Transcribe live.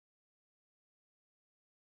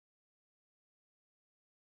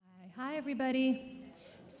Hi, everybody.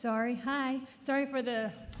 Sorry for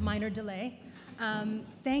the minor delay.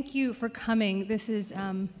 Thank you for coming. This is,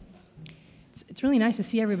 it's really nice to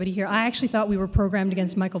see everybody here. I actually thought we were programmed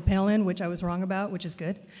against Michael Palin, which I was wrong about, which is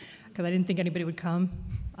good, because I didn't think anybody would come.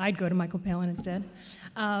 I'd go to Michael Palin instead.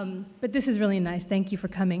 But this is really nice. Thank you for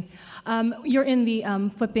coming. You're in the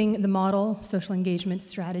Flipping the Model Social Engagement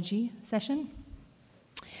Strategy session.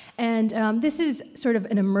 And this is sort of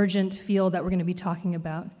an emergent field that we're going to be talking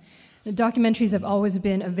about. The documentaries have always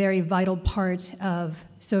been a very vital part of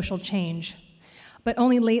social change. But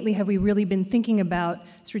only lately have we really been thinking about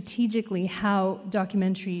strategically how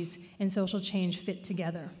documentaries and social change fit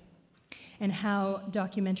together, and how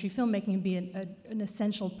documentary filmmaking can be an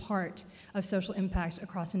essential part of social impact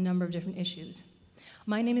across a number of different issues.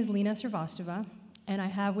 My name is Lina Srivastava, and I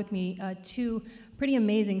have with me two pretty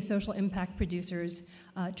amazing social impact producers,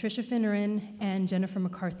 Patricia Finneran and Jennifer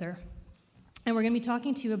Macarthur. And we're going to be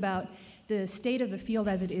talking to you about the state of the field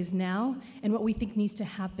as it is now and what we think needs to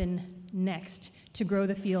happen next to grow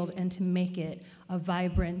the field and to make it a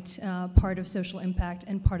vibrant part of social impact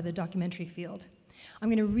and part of the documentary field. I'm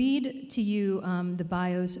going to read to you the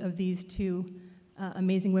bios of these two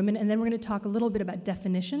amazing women, and then we're going to talk a little bit about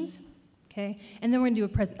definitions, okay? And then we're going to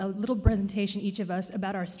do a little presentation, each of us,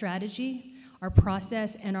 about our strategy, our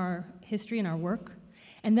process, and our history and our work.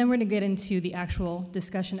 And then we're going to get into the actual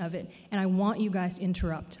discussion of it. And I want you guys to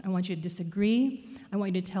interrupt. I want you to disagree. I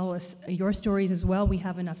want you to tell us your stories as well. We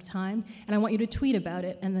have enough time. And I want you to tweet about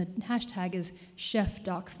it. And the hashtag is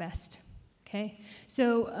ChefDocFest. Okay?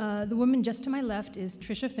 So the woman just to my left is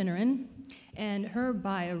Patricia Finneran. And her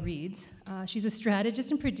bio reads, she's a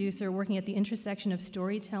strategist and producer working at the intersection of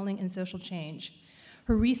storytelling and social change.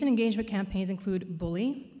 Her recent engagement campaigns include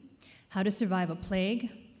Bully, How to Survive a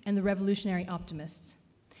Plague, and The Revolutionary Optimists.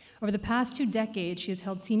 Over the past 2 decades, she has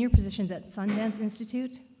held senior positions at Sundance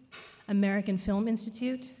Institute, American Film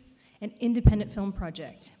Institute, and Independent Film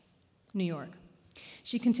Project, New York.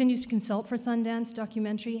 She continues to consult for Sundance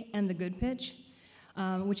Documentary and The Good Pitch,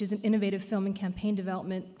 which is an innovative film and campaign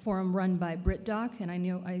development forum run by BritDoc, and I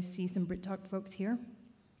know I see some BritDoc folks here,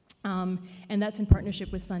 and that's in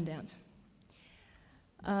partnership with Sundance.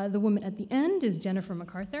 The woman at the end is Jennifer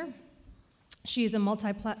Macarthur. She is a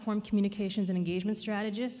multi-platform communications and engagement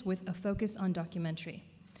strategist with a focus on documentary.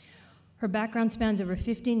 Her background spans over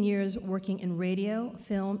 15 years working in radio,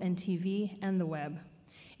 film, and TV, and the web.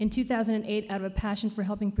 In 2008, out of a passion for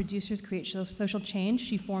helping producers create social change,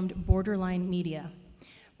 she formed Borderline Media.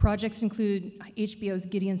 Projects include HBO's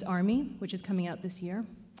Gideon's Army, which is coming out this year,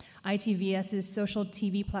 ITVS's social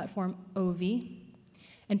TV platform OV,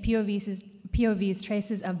 and POV's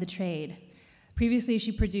Traces of the Trade. Previously,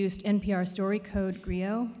 she produced NPR Story Code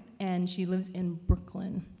Griot, and she lives in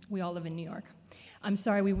Brooklyn. We all live in New York. I'm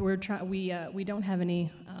sorry, we don't have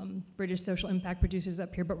any British social impact producers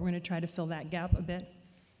up here, but we're going to try to fill that gap a bit.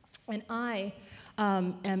 And I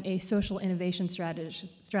am a social innovation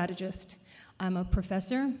strategist. I'm a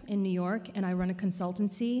professor in New York, and I run a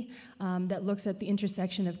consultancy that looks at the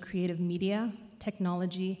intersection of creative media,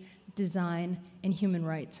 technology, design, and human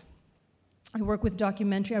rights. I work with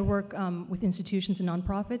documentary, I work with institutions and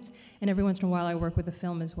nonprofits, and every once in a while I work with a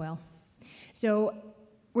film as well. So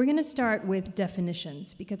we're going to start with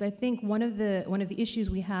definitions, because I think one of the issues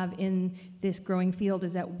we have in this growing field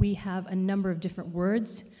is that we have a number of different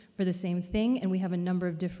words for the same thing, and we have a number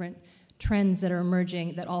of different trends that are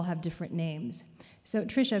emerging that all have different names. So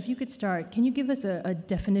Tricia, if you could start, can you give us a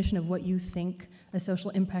definition of what you think a social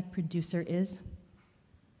impact producer is?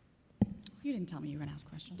 You didn't tell me you were going to ask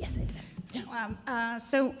questions. Yes, I did. No,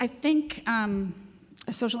 so I think a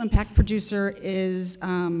social impact producer is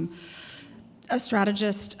a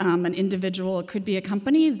strategist, an individual. It could be a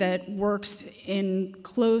company that works in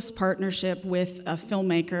close partnership with a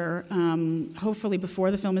filmmaker, hopefully before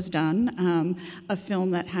the film is done, a film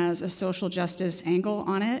that has a social justice angle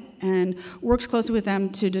on it, and works closely with them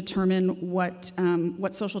to determine what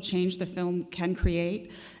social change the film can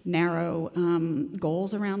create, narrow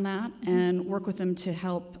goals around that, and work with them to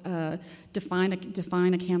help define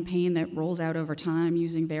a campaign that rolls out over time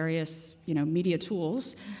using various media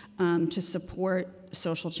tools to support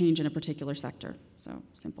social change in a particular sector. So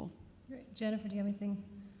simple. Great. Jennifer, do you have anything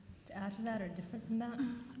to add to that or different from that?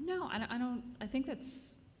 No, I don't. I think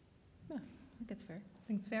that's. No, I think it's fair. I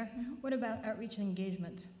think it's fair. Mm-hmm. What about outreach and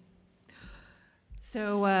engagement?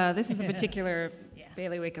 So this is a particular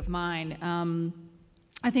bailiwick of mine.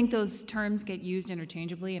 I think those terms get used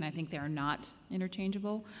interchangeably, and I think they are not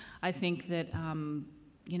interchangeable. I think that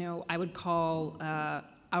I would call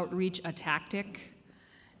outreach a tactic,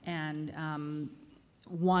 and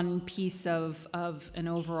one piece of an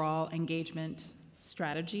overall engagement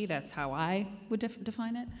strategy. That's how I would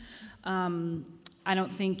define it. I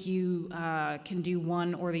don't think you can do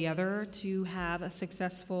one or the other to have a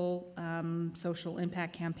successful social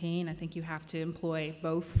impact campaign. I think you have to employ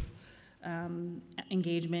both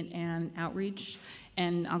engagement and outreach.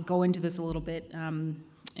 And I'll go into this a little bit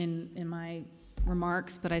in my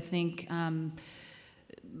remarks, but I think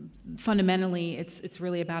fundamentally it's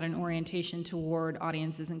really about an orientation toward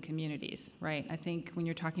audiences and communities, right? I think when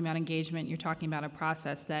you're talking about engagement, you're talking about a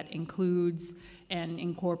process that includes and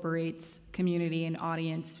incorporates community and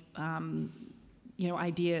audience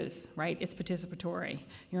ideas, right? It's participatory.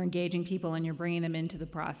 You're engaging people and you're bringing them into the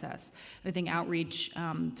process. I think outreach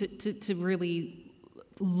to really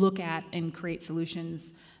look at and create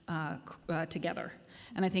solutions together.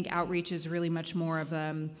 And I think outreach is really much more of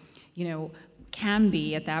can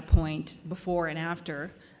be at that point before and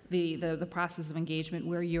after the process of engagement,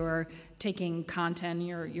 where you're taking content,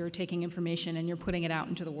 you're taking information and you're putting it out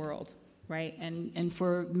into the world, right? And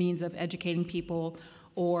for means of educating people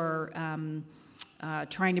or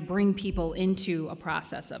trying to bring people into a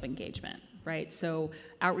process of engagement, right? So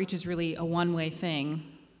outreach is really a one-way thing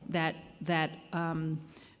that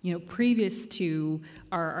previous to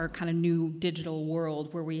our kind of new digital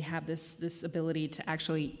world, where we have this ability to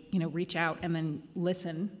actually, reach out and then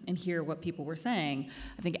listen and hear what people were saying.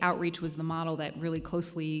 I think outreach was the model that really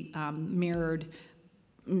closely mirrored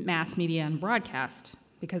mass media and broadcast,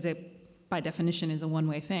 because it, by definition, is a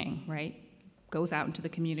one-way thing, right? Goes out into the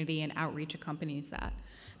community, and outreach accompanies that.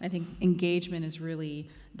 And I think engagement is really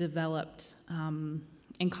developed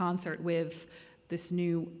in concert with this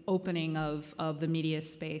new opening of the media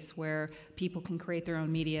space, where people can create their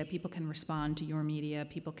own media, people can respond to your media,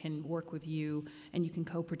 people can work with you, and you can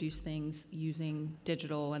co-produce things using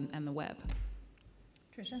digital and the web.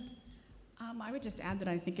 Tricia? I would just add that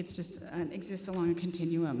I think it's just exists along a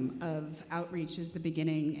continuum of outreach is the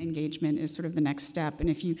beginning, engagement is sort of the next step. And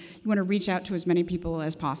if you want to reach out to as many people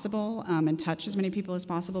as possible and touch as many people as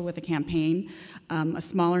possible with a campaign, a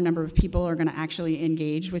smaller number of people are going to actually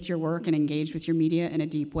engage with your work and engage with your media in a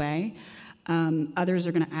deep way. Others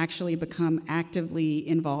are going to actually become actively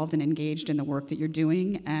involved and engaged in the work that you're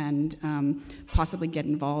doing, and possibly get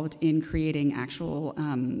involved in creating actual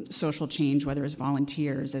social change, whether as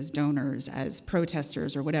volunteers, as donors, as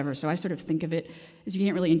protesters, or whatever. So I sort of think of it as you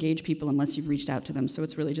can't really engage people unless you've reached out to them. So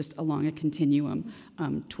it's really just along a continuum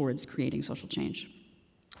towards creating social change.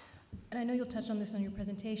 And I know you'll touch on this on your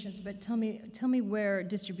presentations, but tell me where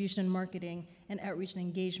distribution, marketing, and outreach and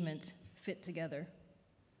engagement fit together,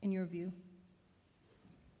 in your view.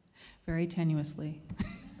 Very tenuously.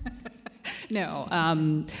 No,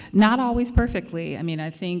 not always perfectly. I mean, I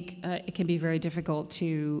think it can be very difficult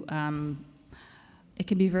to, it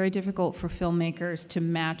can be very difficult for filmmakers to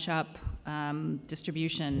match up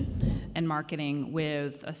distribution and marketing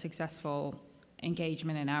with a successful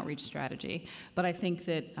engagement and outreach strategy. But I think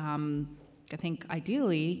that,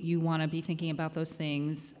 ideally you want to be thinking about those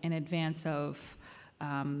things in advance of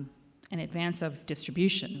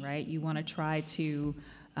distribution, right? You want to try to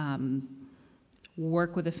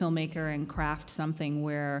work with a filmmaker and craft something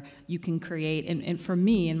where you can create, and for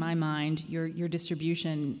me, in my mind, your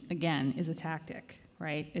distribution, again, is a tactic,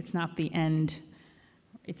 right? It's not the end,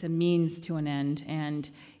 it's a means to an end. And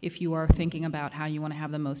if you are thinking about how you want to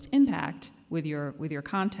have the most impact with your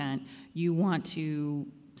content, you want to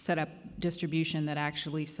set up distribution that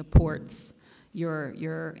actually supports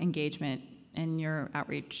your engagement and your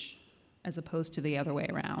outreach, as opposed to the other way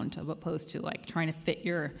around, as opposed to like trying to fit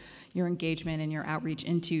your engagement and your outreach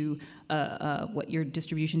into what your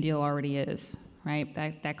distribution deal already is, right?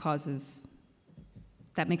 That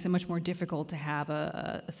makes it much more difficult to have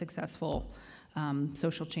a successful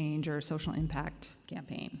social change or social impact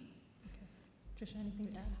campaign. Okay. Tricia,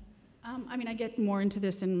 anything to add? I mean, I get more into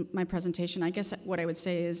this in my presentation. I guess what I would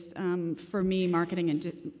say is, for me, marketing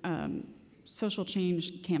and social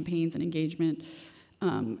change campaigns and engagement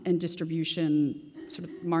and distribution sort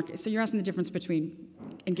of market. So you're asking the difference between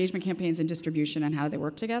engagement campaigns and distribution and how they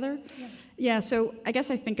work together? Yeah, so I guess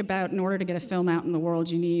I think about, in order to get a film out in the world,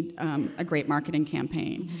 you need a great marketing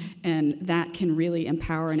campaign. Mm-hmm. And that can really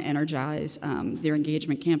empower and energize their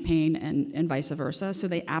engagement campaign and vice versa. So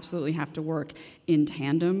they absolutely have to work in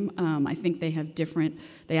tandem. I think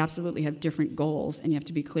they absolutely have different goals, and you have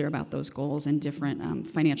to be clear about those goals and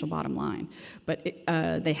different financial bottom line. But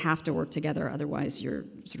they have to work together, otherwise you're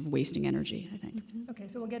sort of wasting energy, I think. Mm-hmm. Okay,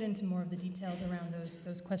 so we'll get into more of the details around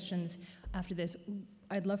those questions after this.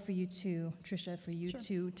 I'd love for you to, Tricia, Sure.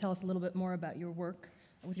 to tell us a little bit more about your work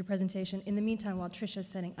with your presentation. In the meantime, while Tricia's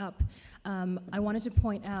setting up, I wanted to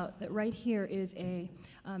point out that right here is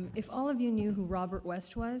if all of you knew who Robert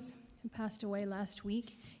West was, who passed away last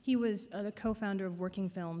week. He was the co-founder of Working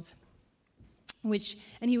Films,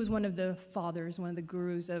 and he was one of the fathers, one of the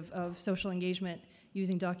gurus of social engagement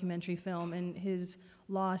using documentary film. And his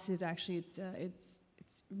loss is actually it's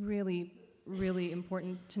really, really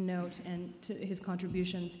important to note, and to his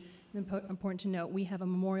contributions. It's important to note. We have a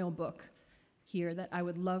memorial book here that I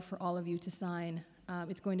would love for all of you to sign.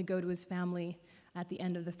 It's going to go to his family at the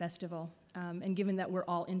end of the festival. And given that we're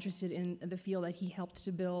all interested in the field that he helped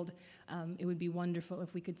to build, it would be wonderful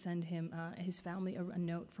if we could send him, his family, a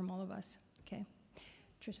note from all of us. Okay,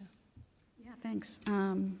 Tricia. Yeah, thanks.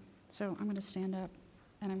 So I'm going to stand up,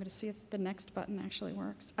 and I'm going to see if the next button actually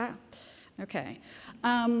works. Okay.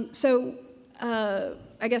 I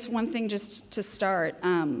guess one thing just to start,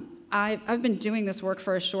 I've been doing this work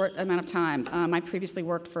for a short amount of time. I previously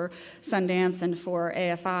worked for Sundance and for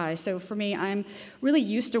AFI. So for me, I'm really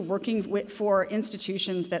used to working for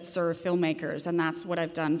institutions that serve filmmakers, and that's what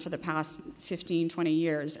I've done for the past 15, 20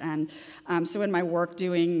 years. And so in my work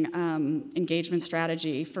doing engagement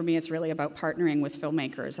strategy, for me, it's really about partnering with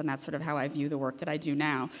filmmakers, and that's sort of how I view the work that I do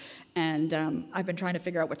now. And I've been trying to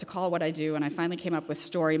figure out what to call what I do, and I finally came up with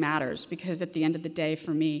Story Matters, because at the end of the day,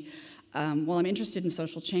 for me, while I'm interested in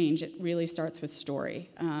social change, it really starts with story.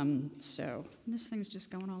 So this thing's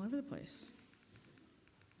just going all over the place.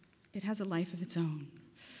 It has a life of its own.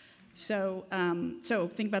 So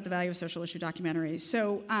think about the value of social issue documentaries.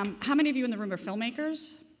 So how many of you in the room are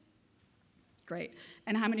filmmakers? Great.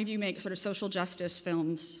 And how many of you make sort of social justice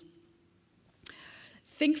films?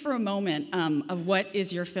 Think for a moment of what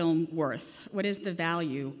is your film worth? What is the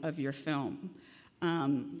value of your film?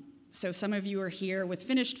 So some of you are here with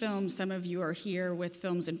finished films, some of you are here with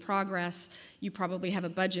films in progress. You probably have a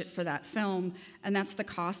budget for that film, and that's the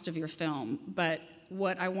cost of your film. But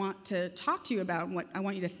what I want to talk to you about, and what I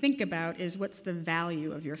want you to think about, is what's the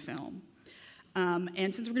value of your film.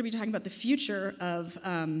 And since we're going to be talking about the future of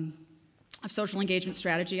social engagement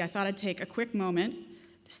strategy, I thought I'd take a quick moment.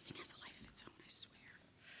 This thing has a life of its own, I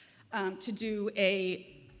swear. To do a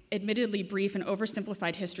admittedly brief and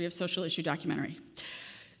oversimplified history of social issue documentary.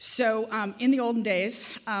 So in the olden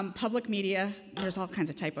days, public media, there's all kinds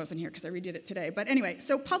of typos in here because I redid it today, but anyway,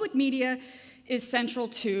 so public media is central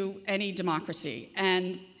to any democracy.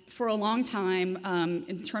 And for a long time,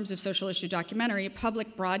 in terms of social issue documentary,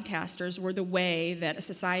 public broadcasters were the way that a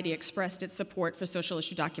society expressed its support for social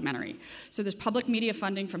issue documentary. So there's public media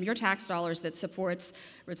funding from your tax dollars that supports,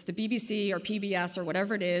 whether it's the BBC or PBS or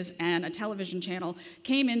whatever it is, and a television channel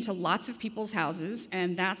came into lots of people's houses,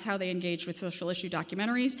 and that's how they engaged with social issue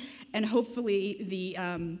documentaries. And hopefully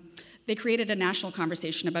they created a national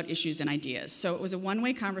conversation about issues and ideas. So it was a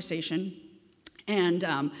one-way conversation. And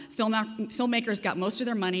filmmakers got most of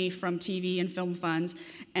their money from TV and film funds,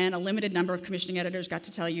 and a limited number of commissioning editors got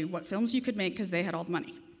to tell you what films you could make because they had all the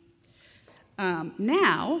money.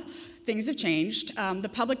 Now, things have changed. The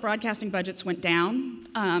public broadcasting budgets went down.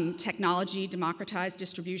 Technology democratized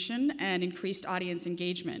distribution and increased audience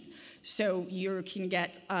engagement. So you can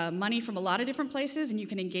get money from a lot of different places, and you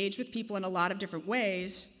can engage with people in a lot of different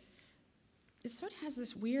ways. It sort of has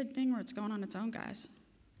this weird thing where it's going on its own, guys.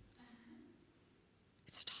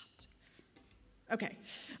 It stopped. Okay.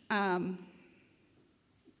 And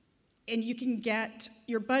you can get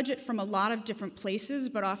your budget from a lot of different places,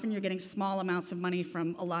 but often you're getting small amounts of money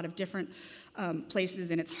from a lot of different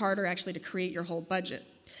places, and it's harder actually to create your whole budget.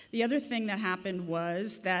 The other thing that happened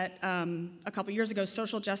was that a couple years ago,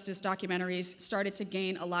 social justice documentaries started to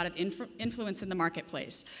gain a lot of influence in the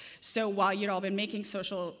marketplace. So while you'd all been making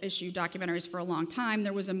social issue documentaries for a long time,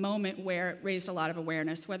 there was a moment where it raised a lot of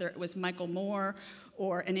awareness, whether it was Michael Moore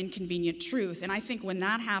or An Inconvenient Truth. And I think when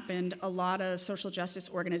that happened, a lot of social justice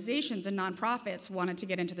organizations and nonprofits wanted to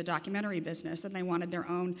get into the documentary business, and they wanted their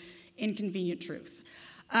own inconvenient truth.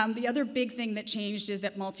 The other big thing that changed is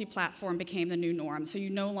that multi-platform became the new norm. So you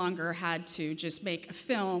no longer had to just make a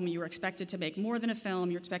film. You were expected to make more than a film.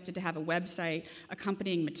 You were expected to have a website,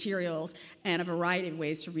 accompanying materials, and a variety of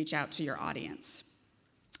ways to reach out to your audience.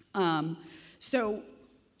 So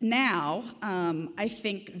now, I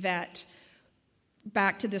think that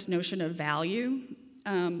back to this notion of value,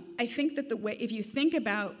 I think that if you think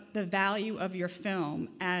about the value of your film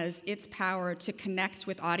as its power to connect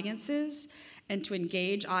with audiences and to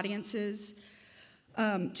engage audiences,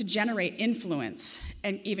 to generate influence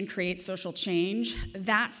and even create social change,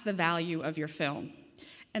 that's the value of your film.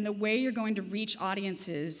 And the way you're going to reach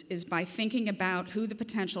audiences is by thinking about who the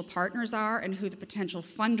potential partners are and who the potential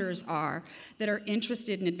funders are that are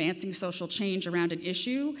interested in advancing social change around an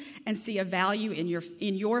issue and see a value in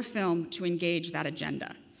your film to engage that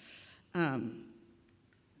agenda.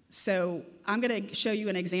 So I'm going to show you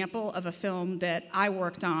an example of a film that I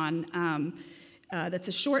worked on. That's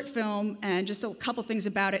a short film, and just a couple things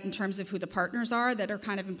about it in terms of who the partners are that are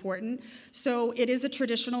kind of important. So it is a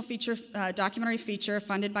traditional feature, documentary feature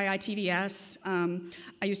funded by ITVS.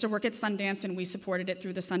 I used to work at Sundance, and we supported it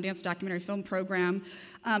through the Sundance Documentary Film Program.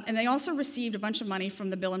 And they also received a bunch of money from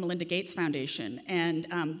the Bill and Melinda Gates Foundation. And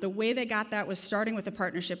the way they got that was starting with a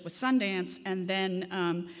partnership with Sundance, and then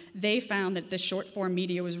they found that the short form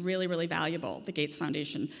media was really, really valuable, the Gates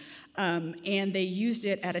Foundation. And they used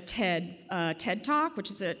it at a TED Talk, which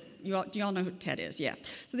is do you all know who TED is? Yeah.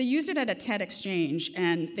 So they used it at a TED Exchange,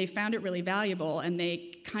 and they found it really valuable, and they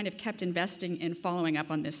kind of kept investing in following up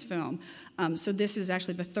on this film. So this is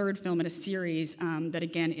actually the third film in a series that,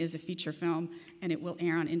 again, is a feature film, and it will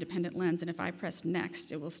air on Independent Lens. And if I press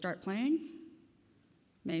next, it will start playing.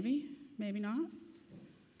 Maybe, maybe not.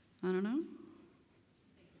 I don't know.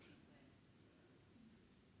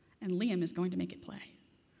 And Liam is going to make it play.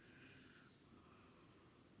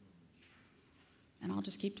 And I'll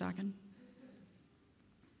just keep talking.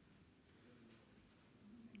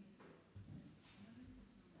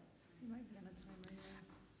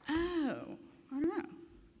 Oh, I don't know.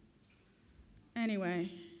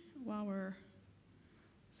 Anyway,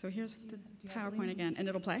 so here's the PowerPoint again, and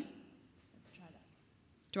it'll play? Let's try that.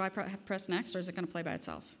 Do I press next, or is it going to play by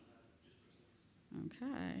itself?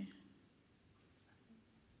 Okay.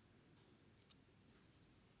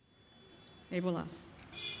 Et voila.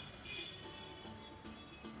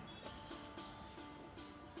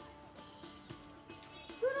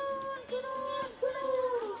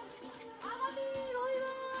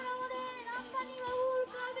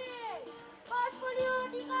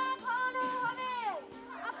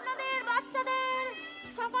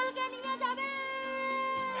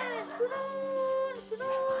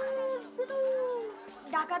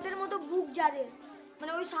 ডাকাতের মতো বুক যাদের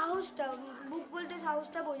মানে ওই সাহসটা বুক বলতে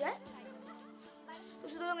সাহসটা বোঝায় তো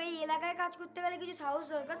সুতরাং এই এলাকায় কাজ করতে গেলে কিছু সাহস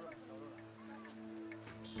দরকার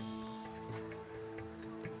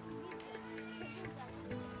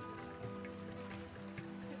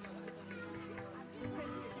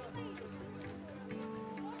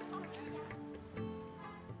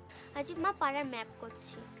আজ মা পাড়ার ম্যাপ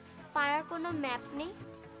করছি পাড়ার কোনো ম্যাপ নেই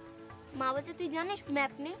মা বলছে তুই জানিস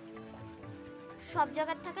ম্যাপ নেই সব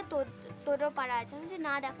জায়গার থাকে তোরও পাড়া আছে আমি যে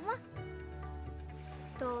না দেখো মা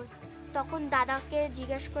তো তখন দাদাকে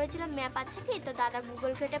জিজ্ঞেস করেছিলাম ম্যাপ আছে কি তো দাদা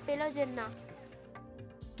গুগল ঘেটে পেল যে না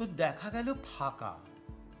তো দেখা গেল ফাঁকা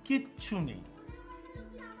কিচ্ছু নেই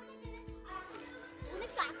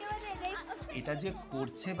এটা যে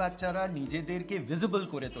করছে বাচ্চারা নিজেদেরকে ভিজিবল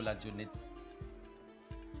করে তোলার জন্য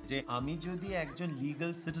যে আমি যদি একজন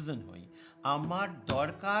লিগ্যাল সিটিজেন হই আমার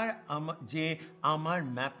দরকার যে আমার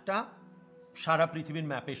ম্যাপটা সারা পৃথিবীর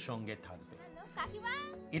ম্যাপের সঙ্গে থাকবে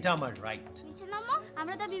এটা আমার রাইট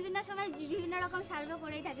আমরা তো বিভিন্ন সময় বিভিন্ন রকম সার্ভে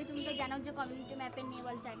করেই থাকি তুমি তো জানো যে কমিউনিটি ম্যাপের নিয়ে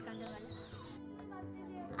বলছো আজকালকার বেলা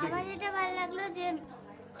আমার এটা ভালো লাগলো যে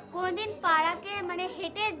কোনদিন পাড়াকে মানে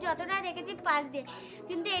হেঁটে যতটা দেখেছি পাশ দিয়ে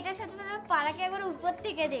কিন্তু এটার সাথে পাড়াকে একবার উপর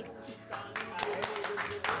থেকে দেখছি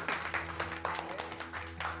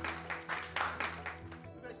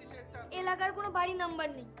এলাকার কোনো বাড়ি নাম্বার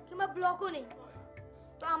নেই কিংবা ব্লকও নেই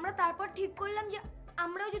তো আমরা তারপর ঠিক করলাম যে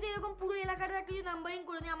আমরাও যদি এরকম পুরো এলাকাটা একটা যদি নাম্বারিং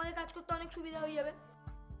করে দিই আমাদের কাজ করতে অনেক সুবিধা হয়ে যাবে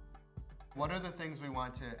What are the things we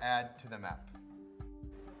want to add to the map?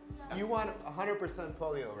 You want 100%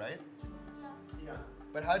 polio, right? Yeah.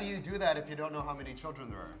 But how do you do that if you don't know how many children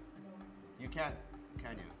there are? You can't,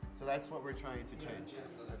 can you? So that's what we're trying to change.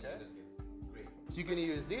 Okay? So you can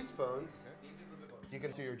use these phones so you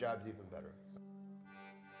can do your jobs even better.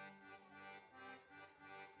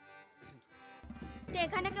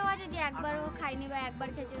 এখানে কেউ আছে যে একবারও খাইনি বা একবার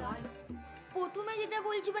খেয়েছে প্রথমে যেটা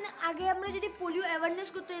বলছি মানে আগে আমরা যদি পোলিও অ্যাওয়ারনেস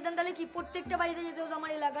করতে যেতাম তাহলে কি প্রত্যেকটা বাড়িতে যেতে হতো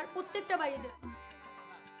আমার এলাকার প্রত্যেকটা বাড়িতে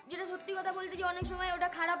যেটা সত্যি কথা বলতে যে অনেক সময় ওটা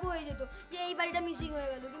খারাপও হয়ে যেত যে এই বাড়িটা মিসিং হয়ে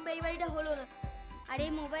গেল কিংবা এই বাড়িটা হলো না আর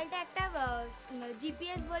এই মোবাইলটা একটা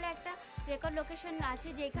জিপিএস বলে একটা রেকর্ড লোকেশন আছে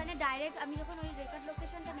যেখানে ডাইরেক্ট আমি যখন ওই রেকর্ড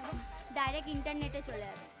লোকেশনটা নেব ডাইরেক্ট ইন্টারনেটে চলে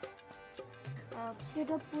যাবে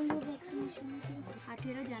এটা পোলিও ভ্যাকসিনেশন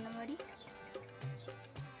 18 জানুয়ারি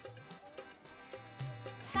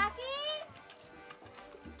কাকি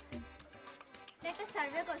একটা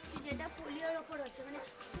সার্ভে করছি যেটা পোলিওর ওপর হচ্ছে মানে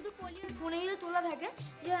শুধু পোলিও ফোনে যদি তোলা থাকে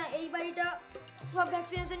যে এই বাড়িটা সব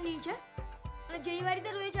ভ্যাকসিনেশন নিয়েছে মানে যেই বাড়িতে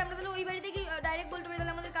রয়েছে আমরা তাহলে ওই বাড়িতে কি ডাইরেক্ট বলতে পারি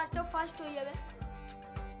তাহলে আমাদের কাজটাও ফাস্ট হয়ে যাবে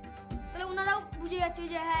তাহলে ওনারাও বুঝে যাচ্ছে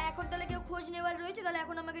যে হ্যাঁ এখন তাহলে কেউ খোঁজ নেবার রয়েছে তাহলে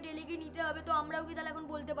এখন আমাকে ডেলি গিয়ে নিতে হবে তো আমরাও কি তাহলে এখন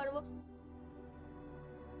বলতে পারবো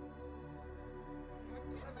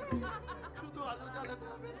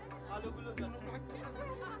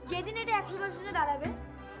যেদিন এটা 100% দাঁড়াবে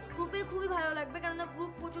গ্রুপের খুবই ভালো লাগবে, কেননা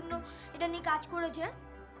গ্রুপ প্রচণ্ড এটা নিয়ে কাজ করেছে।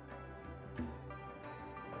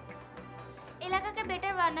 এলাকাকে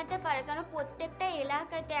বেটার বানাতে পারে, কারণ প্রত্যেকটা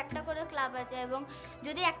এলাকাতে একটা করে ক্লাব আছে, এবং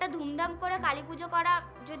যদি একটা ধুমধাম করে কালী পুজো করা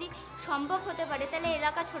যদি সম্ভব হতে পারে, তাহলে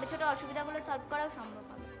এলাকার ছোট ছোট অসুবিধাগুলো সলভ করাও সম্ভব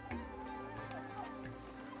হবে।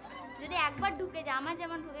 যদি একবার ঢুকে যায়, আমার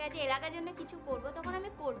যেমন ঢুকে গেছে এলাকার জন্য কিছু করব, তখন আমি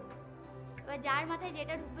করব। এবার যার মাথায়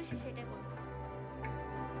যেটা ঢুকবে সে সেটা করবে।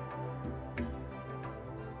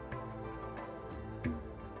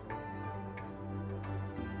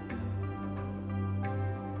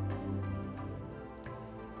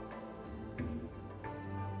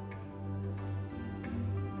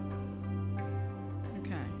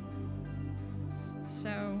 Okay.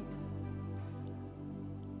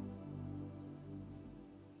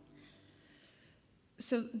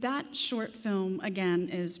 So that short film, again,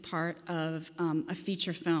 is part of a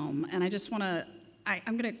feature film. And I just want to,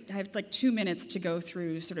 I'm going to have like 2 minutes to go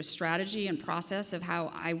through sort of strategy and process of how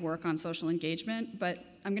I work on social engagement. But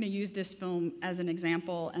I'm going to use this film as an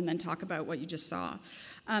example and then talk about what you just saw.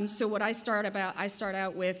 So what I start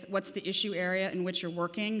out with what's the issue area in which you're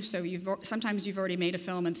working. So sometimes you've already made a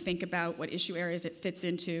film and think about what issue areas it fits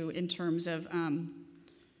into in terms of,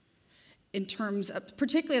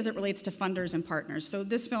 particularly as it relates to funders and partners. So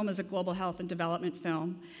this film is a global health and development film.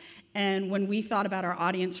 And when we thought about our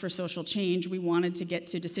audience for social change, we wanted to get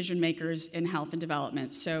to decision makers in health and development.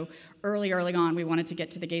 So early on, we wanted to get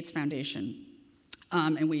to the Gates Foundation.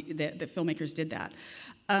 And the filmmakers did that.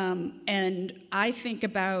 And I think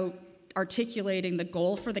about articulating the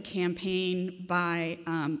goal for the campaign by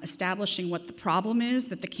establishing what the problem is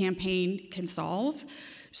that the campaign can solve.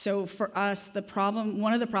 So for us,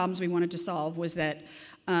 one of the problems we wanted to solve was that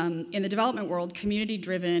in the development world,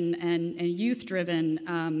 community-driven and youth-driven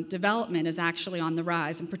development is actually on the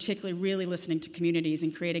rise, and particularly really listening to communities and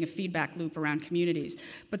creating a feedback loop around communities.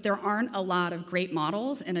 But there aren't a lot of great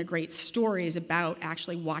models and great stories about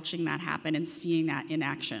actually watching that happen and seeing that in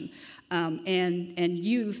action. And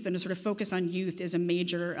youth, and a sort of focus on youth is a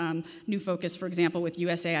major new focus, for example, with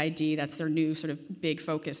USAID. That's their new sort of big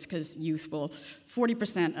focus, because youth will,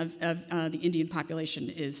 40% of the Indian population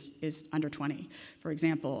is under 20, for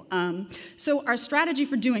example. So our strategy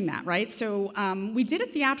for doing that, right? So we did a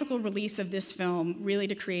theatrical release of this film really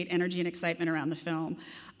to create energy and excitement around the film.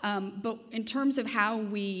 But in terms of how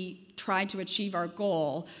we tried to achieve our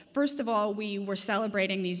goal, first of all, we were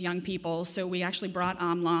celebrating these young people. So we actually brought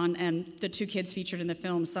Amlan and the two kids featured in the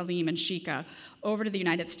film, Salim and Shika, over to the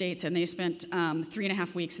United States, and they spent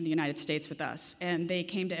 3.5 weeks in the United States with us. And they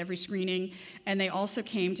came to every screening, and they also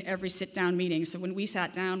came to every sit-down meeting. So when we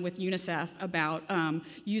sat down with UNICEF about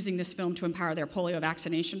using this film to empower their polio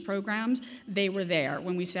vaccination programs, they were there.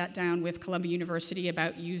 When we sat down with Columbia University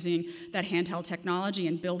about using that handheld technology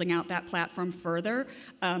and building out that platform further,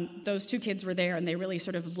 those two kids were there, and they really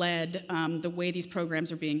sort of led the way these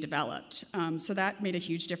programs are being developed. So that made a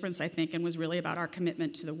huge difference, I think, and was really about our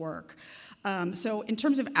commitment to the work. So in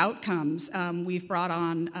terms of outcomes, we've brought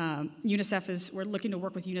on we're looking to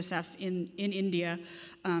work with UNICEF in India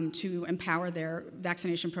to empower their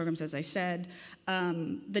vaccination programs, as I said.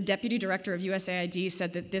 The deputy director of USAID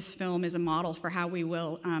said that this film is a model for how we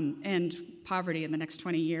will end poverty in the next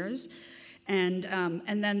 20 years. And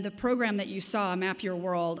then the program that you saw, Map Your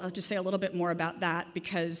World, I'll just say a little bit more about that,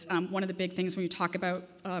 because one of the big things when you talk about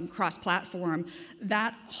cross-platform,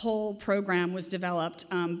 that whole program was developed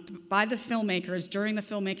by the filmmakers during the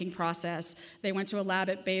filmmaking process. They went to a lab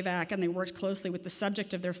at BAVAC, and they worked closely with the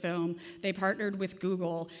subject of their film. They partnered with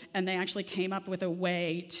Google, and they actually came up with a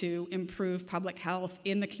way to improve public health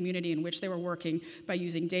in the community in which they were working by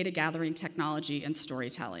using data gathering technology and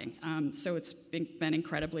storytelling. So it's been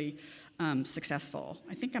incredibly successful.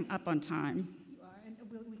 I think I'm up on time.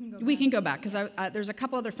 We can go back, because there's a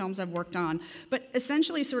couple other films I've worked on. But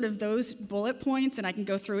essentially sort of those bullet points, and I can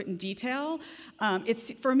go through it in detail.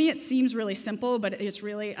 For me, it seems really simple, but it's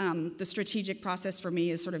really, the strategic process for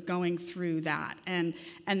me is sort of going through that. And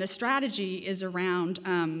the strategy is around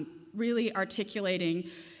really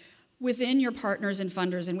articulating within your partners and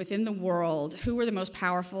funders and within the world, who are the most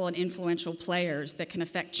powerful and influential players that can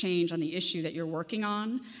affect change on the issue that you're working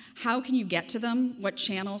on? How can you get to them? What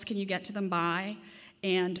channels can you get to them by?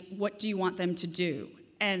 And what do you want them to do?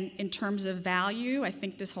 And in terms of value, I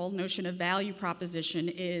think this whole notion of value proposition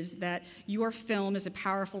is that your film is a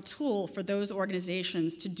powerful tool for those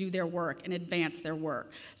organizations to do their work and advance their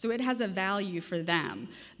work. So it has a value for them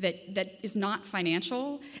that is not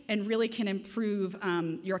financial and really can improve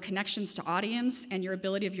your connections to audience and your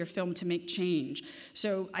ability of your film to make change.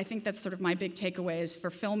 So I think that's sort of my big takeaway is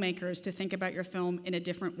for filmmakers to think about your film in a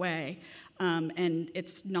different way. And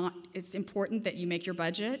it's important that you make your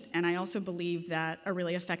budget, and I also believe that a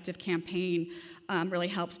really effective campaign really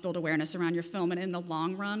helps build awareness around your film, and in the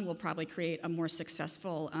long run will probably create a more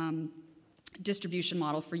successful distribution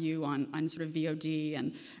model for you on sort of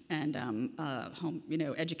VOD and home,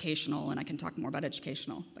 educational, and I can talk more about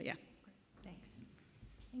educational, but yeah. Thanks.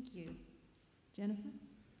 Thank you. Jennifer,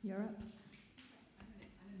 you're up.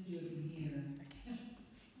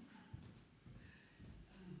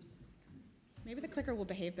 Maybe the clicker will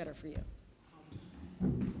behave better for you.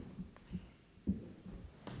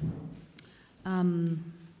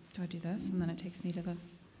 Do I do this and then it takes me to the...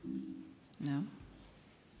 No,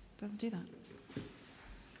 doesn't do that.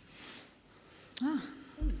 All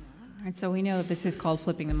right, so we know that this is called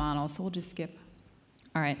flipping the model, so we'll just skip.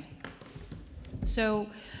 All right. So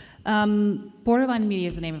Borderline Media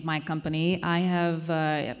is the name of my company. I have,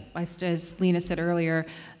 as Lina said earlier,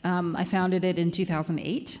 I founded it in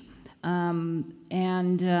 2008.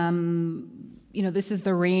 This is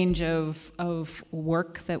the range of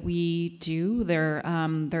work that we do. There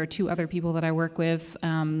are two other people that I work with.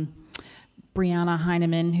 Brianna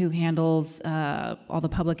Heineman, who handles all the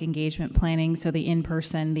public engagement planning, so the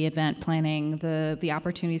in-person, the event planning, the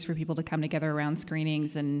opportunities for people to come together around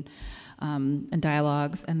screenings and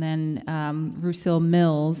dialogues, and then Rusil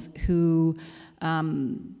Mills, who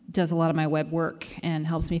does a lot of my web work and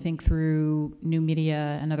helps me think through new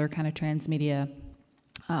media and other kind of transmedia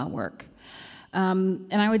work.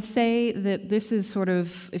 And I would say that this is sort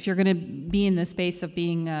of, if you're going to be in the space of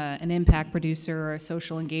being an impact producer or a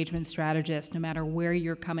social engagement strategist, no matter where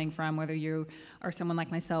you're coming from, whether you are someone like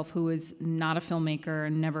myself who is not a filmmaker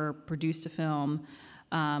and never produced a film,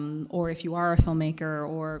 or if you are a filmmaker,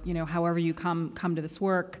 or however you come to this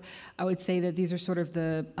work, I would say that these are sort of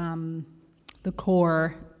the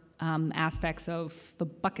core aspects of the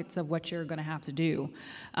buckets of what you're going to have to do.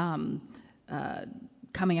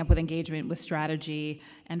 Coming up with engagement, with strategy,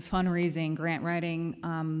 and fundraising, grant writing,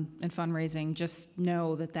 and fundraising, just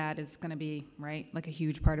know that that is going to be, right, like a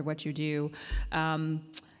huge part of what you do.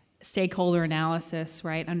 Stakeholder analysis,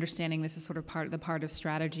 right, understanding this is sort of part of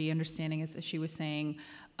strategy, understanding, as she was saying,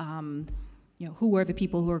 who are the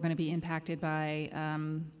people who are going to be impacted by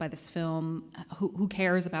this film? Who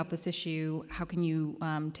cares about this issue? How can you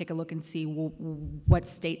take a look and see what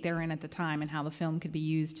state they're in at the time and how the film could be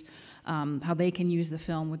used, how they can use the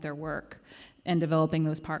film with their work, and developing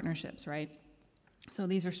those partnerships, right? So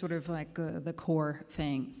these are sort of like the core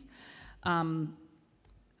things.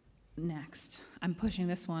 Next, I'm pushing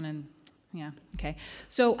this one and. Yeah, okay.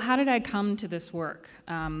 So how did I come to this work?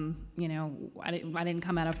 I didn't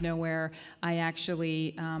come out of nowhere. I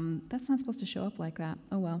actually, that's not supposed to show up like that.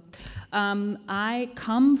 Oh, well. I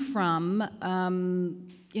come from,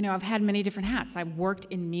 I've had many different hats. I've worked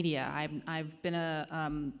in media. I've been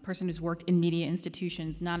a person who's worked in media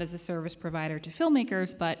institutions, not as a service provider to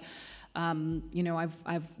filmmakers, but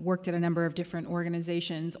I've worked at a number of different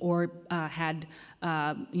organizations or had,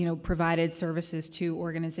 provided services to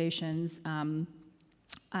organizations.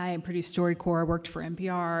 I produced StoryCorps, worked for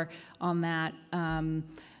NPR on that.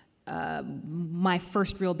 My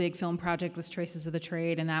first real big film project was Traces of the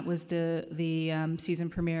Trade, and that was the season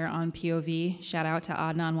premiere on POV. Shout out to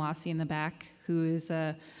Adnan Wasi in the back, who is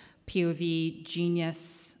a POV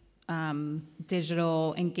genius.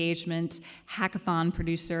 Digital engagement hackathon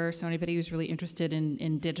producer, so anybody who's really interested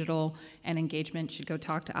in digital and engagement should go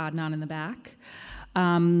talk to Adnan in the back.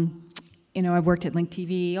 I've worked at Link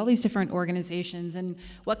TV, all these different organizations, and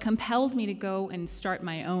what compelled me to go and start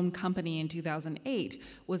my own company in 2008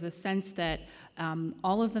 was a sense that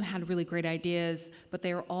all of them had really great ideas, but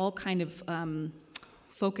they were all kind of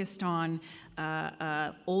focused on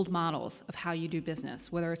old models of how you do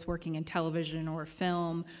business, whether it's working in television or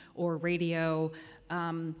film or radio.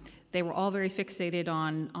 They were all very fixated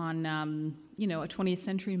on a 20th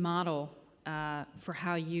century model for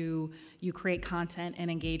how you create content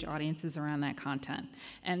and engage audiences around that content.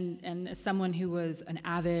 And as someone who was an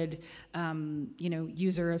avid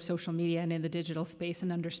user of social media and in the digital space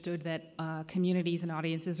and understood that communities and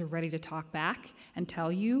audiences are ready to talk back and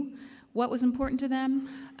tell you what was important to them,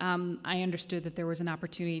 I understood that there was an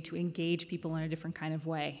opportunity to engage people in a different kind of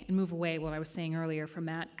way and move away, what I was saying earlier, from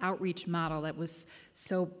that outreach model that was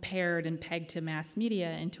so paired and pegged to mass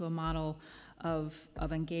media into a model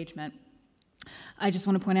engagement. I just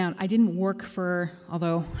want to point out, I didn't work for,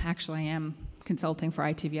 although actually I am consulting for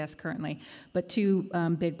ITVS currently, but two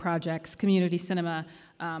big projects, Community Cinema,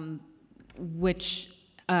 which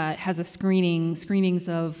has a screenings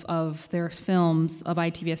of their films, of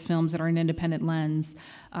ITVS films that are an independent lens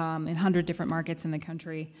in 100 different markets in the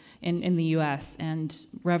country, in the US, and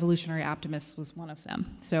Revolutionary Optimists was one of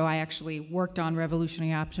them. So I actually worked on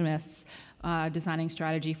Revolutionary Optimists, designing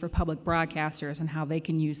strategy for public broadcasters and how they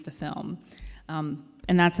can use the film.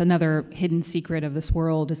 And that's another hidden secret of this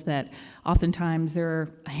world, is that oftentimes there are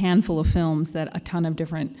a handful of films that a ton of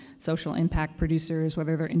different social impact producers,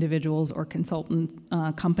 whether they're individuals or consultant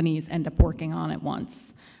companies, end up working on at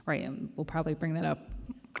once, right? And we'll probably bring that up.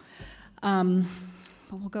 But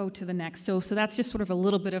we'll go to the next. So that's just sort of a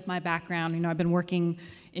little bit of my background. You know, I've been working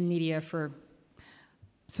in media for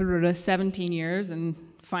sort of 17 years and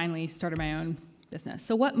finally started my own business.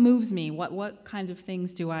 So what moves me? What kind of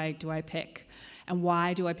things do I pick? And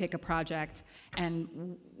why do I pick a project?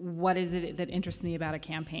 And what is it that interests me about a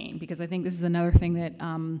campaign? Because I think this is another thing that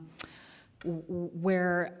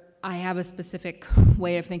where I have a specific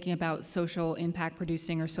way of thinking about social impact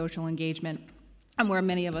producing or social engagement, and where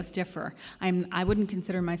many of us differ. I wouldn't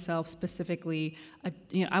consider myself specifically,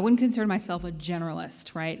 I wouldn't consider myself a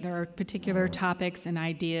generalist, right? There are particular topics and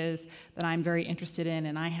ideas that I'm very interested in,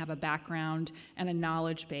 and I have a background and a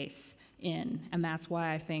knowledge base in, and that's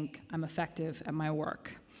why I think I'm effective at my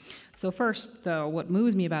work. So first, though, what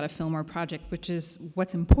moves me about a film or project, which is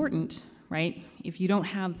what's important, right? If you don't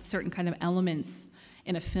have certain kind of elements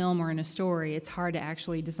in a film or in a story, it's hard to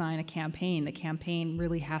actually design a campaign. The campaign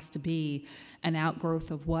really has to be an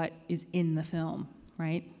outgrowth of what is in the film,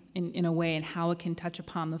 right? In a way, and how it can touch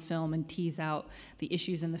upon the film and tease out the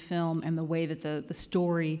issues in the film and the way that the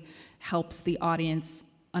story helps the audience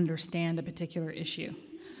understand a particular issue.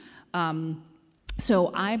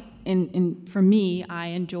 So for me, I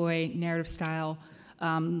enjoy narrative style,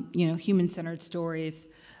 human-centered stories.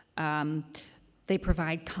 They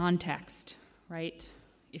provide context, right?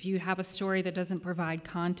 If you have a story that doesn't provide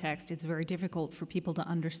context, it's very difficult for people to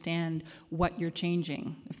understand what you're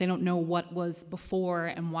changing. If they don't know what was before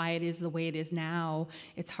and why it is the way it is now,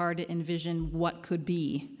 it's hard to envision what could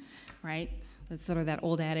be, right? That's sort of that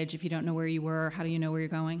old adage, if you don't know where you were, how do you know where you're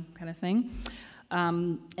going, kind of thing.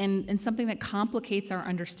 And something that complicates our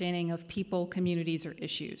understanding of people, communities, or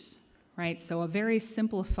issues, right? So a very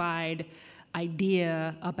simplified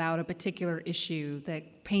idea about a particular issue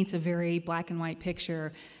that paints a very black and white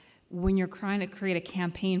picture, when you're trying to create a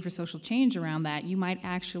campaign for social change around that, you might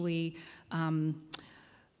actually, Coney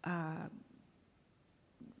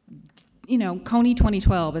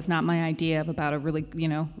 2012 is not my idea of about a really,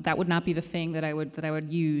 that would not be the thing that I would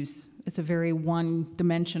use. It's a very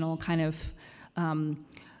one-dimensional kind of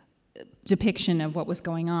depiction of what was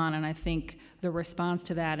going on, and I think the response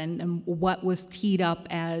to that and what was teed up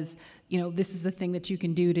as, this is the thing that you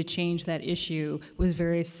can do to change that issue was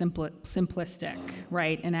very simplistic,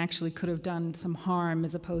 right? And actually could have done some harm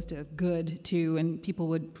as opposed to good too, and people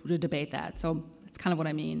would debate that. So that's kind of what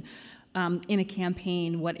I mean. In a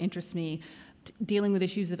campaign, what interests me, dealing with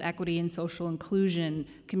issues of equity and social inclusion,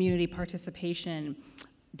 community participation,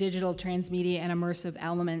 digital, transmedia, and immersive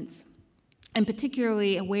elements, and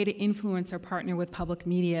particularly a way to influence or partner with public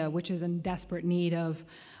media, which is in desperate need of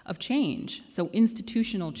change. So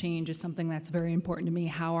institutional change is something that's very important to me,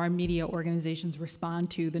 how our media organizations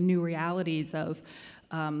respond to the new realities of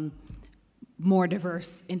more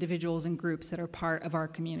diverse individuals and groups that are part of our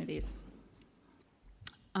communities.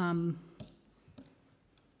 Next.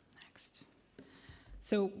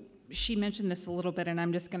 So she mentioned this a little bit, and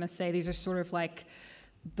I'm just going to say these are sort of like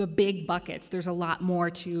the big buckets. There's a lot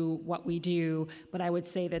more to what we do, but I would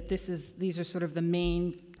say that these are sort of the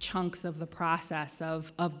main chunks of the process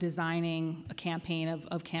of designing a campaign,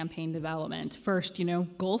 of campaign development. First,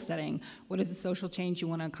 goal setting. What is the social change you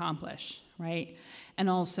want to accomplish, right? And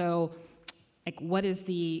also, like, what is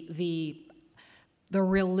the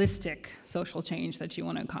realistic social change that you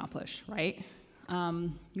want to accomplish, right?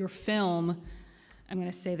 Your film, I'm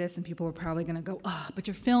going to say this and people are probably going to go, but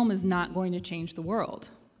your film is not going to change the world,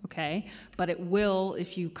 okay? But it will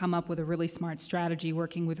if you come up with a really smart strategy,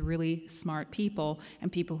 working with really smart people and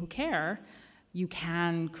people who care, you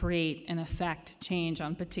can create and affect change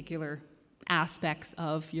on particular aspects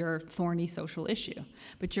of your thorny social issue.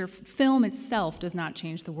 But your film itself does not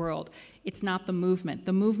change the world. It's not the movement.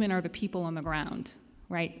 The movement are the people on the ground,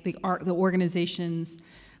 right? The organizations,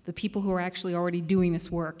 the people who are actually already doing this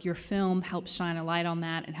work. Your film helps shine a light on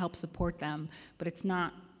that and help support them, but it's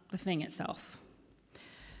not the thing itself.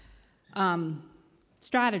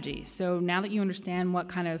 Strategy. So now that you understand what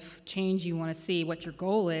kind of change you want to see, what your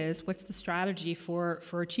goal is, what's the strategy for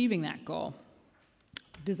achieving that goal?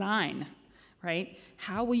 Design, right?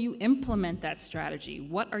 How will you implement that strategy?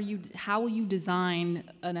 How will you design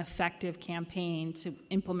an effective campaign to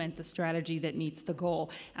implement the strategy that meets the goal?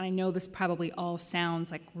 And I know this probably all sounds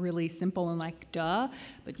like really simple and like duh,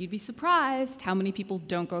 but you'd be surprised how many people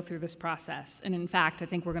don't go through this process. And in fact, I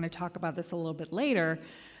think we're going to talk about this a little bit later.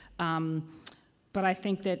 But I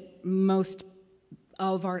think that most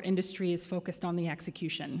of our industry is focused on the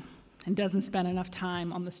execution and doesn't spend enough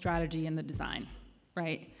time on the strategy and the design,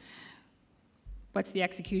 right? What's the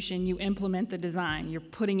execution? You implement the design. You're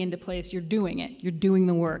putting into place, you're doing it. You're doing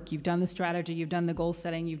the work. You've done the strategy, you've done the goal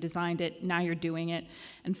setting, you've designed it, now you're doing it.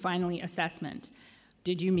 And finally, assessment.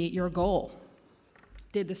 Did you meet your goal?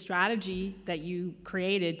 Did the strategy that you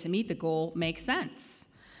created to meet the goal make sense?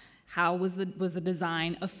 How was the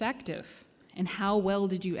design effective? And how well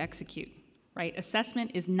did you execute, right?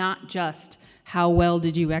 Assessment is not just how well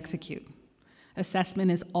did you execute.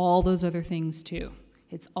 Assessment is all those other things too.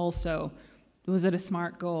 It's also, was it a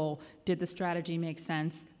smart goal? Did the strategy make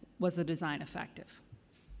sense? Was the design effective?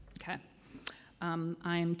 Okay.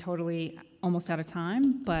 I'm totally almost out of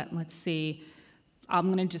time, but let's see. I'm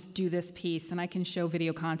gonna just do this piece, and I can show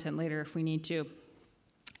video content later if we need to.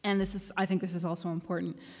 And I think this is also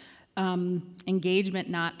important. Engagement,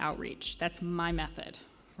 not outreach. That's my method,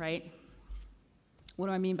 right? What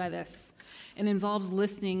do I mean by this? It involves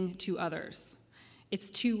listening to others. It's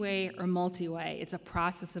two-way or multi-way. It's a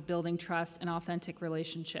process of building trust and authentic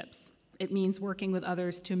relationships. It means working with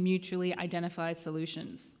others to mutually identify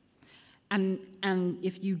solutions. And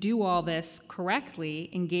if you do all this correctly,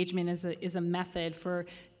 engagement is a method for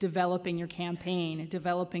developing your campaign,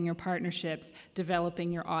 developing your partnerships,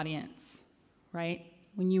 developing your audience, right?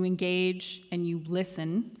 When you engage and you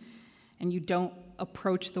listen and you don't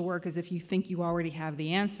approach the work as if you think you already have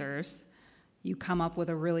the answers, you come up with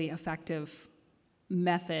a really effective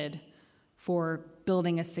method for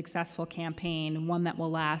building a successful campaign, one that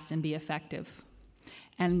will last and be effective.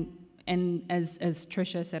 And as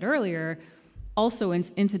Tricia said earlier, also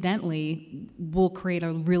incidentally, will create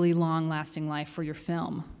a really long-lasting life for your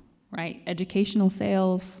film, right? Educational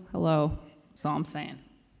sales, hello, that's all I'm saying.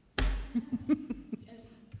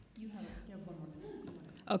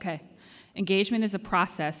 Okay, engagement is a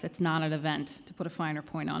process, it's not an event, to put a finer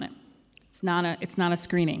point on it. It's not a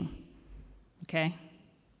screening, okay?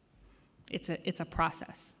 It's a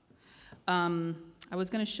process. I was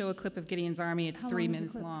gonna show a clip of Gideon's Army, it's 3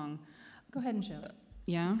 minutes long. Go ahead and show it.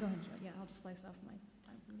 Yeah? Go ahead and show it, yeah, I'll just slice off my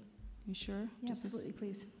time for me. You sure? Yeah, absolutely,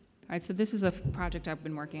 please. All right, so this is a project I've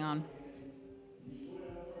been working on.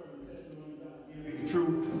 The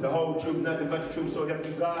truth, the whole truth, nothing but the truth, so help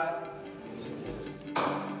you God.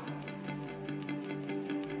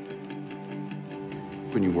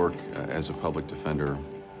 When you work as a public defender,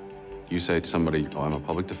 you say to somebody, oh, I'm a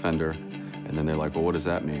public defender, and then they're like, well, what does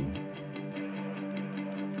that mean?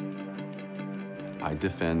 I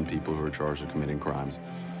defend people who are charged with committing crimes,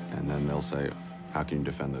 and then they'll say, how can you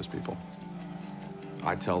defend those people?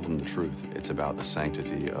 I tell them the truth. It's about the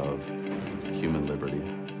sanctity of human liberty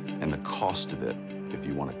and the cost of it if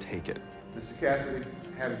you want to take it. Mr. Cassidy,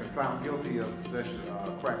 having been found guilty of possession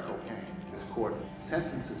of crack cocaine, this court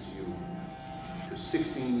sentences you to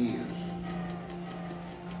 16 years.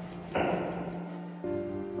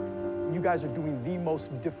 You guys are doing the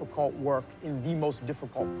most difficult work in the most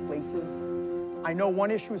difficult places. I know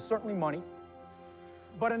one issue is certainly money,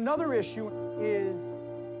 but another issue is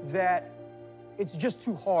that it's just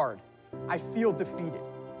too hard. I feel defeated.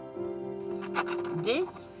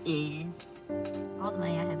 This is all the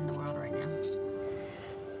money I have in the world right now.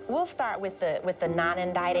 We'll start with the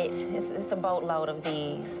non-indicted. It's a boatload of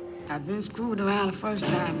these. I've been screwed around the first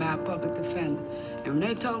time by a public defender. And when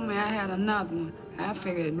they told me I had another one, I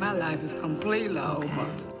figured my life is completely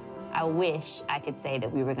over. I wish I could say that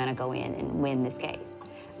we were gonna go in and win this case.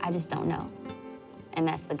 I just don't know. And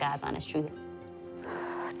that's the God's honest truth.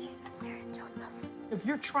 Jesus, Mary, and Joseph. If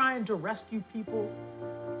you're trying to rescue people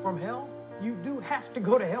from hell, you do have to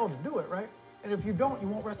go to hell to do it, right? And if you don't, you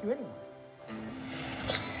won't rescue anyone.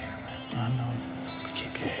 I know, but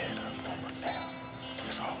keep your head up. Don't look down.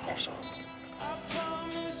 It's almost over. I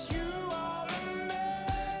promise you all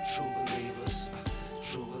true believers,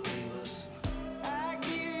 true believers. I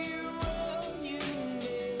give you all you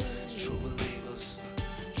need. True believers,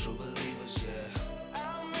 yeah.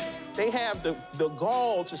 They have the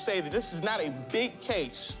gall to say that this is not a big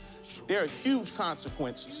case. There are huge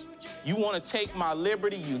consequences. You want to take my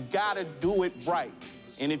liberty, you gotta do it right.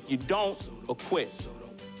 And if you don't, acquit.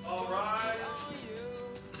 All right.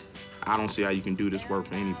 I don't see how you can do this work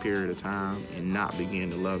for any period of time and not begin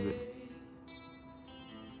to love it.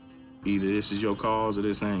 Either this is your cause or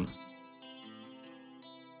this ain't.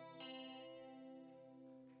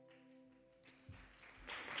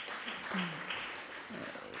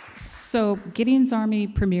 So Gideon's Army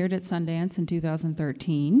premiered at Sundance in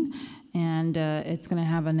 2013, and it's going to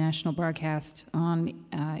have a national broadcast on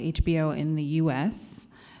HBO in the U.S.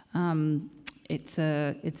 It's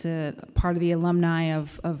a part of the alumni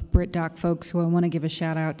of BritDoc folks who I want to give a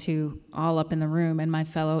shout out to all up in the room, and my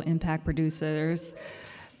fellow Impact producers.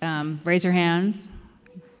 Raise your hands.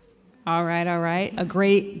 All right. A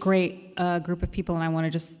great group of people, and I want to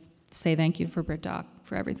just say thank you for BritDoc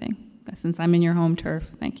for everything. Since I'm in your home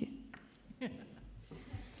turf, thank you.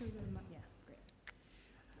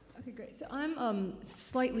 Okay, great. So I'm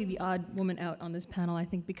slightly the odd woman out on this panel, I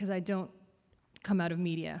think, because I don't come out of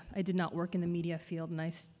media. I did not work in the media field, and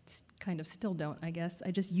I kind of still don't, I guess.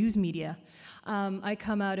 I just use media. I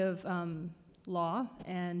come out of law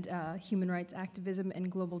and human rights activism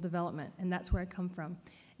and global development, and that's where I come from.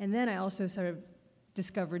 And then I also sort of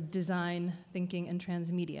discovered design thinking and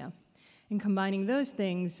transmedia. And combining those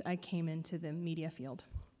things, I came into the media field.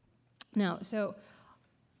 Now, so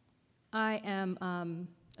I am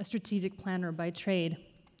a strategic planner by trade.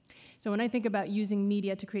 So when I think about using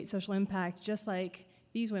media to create social impact, just like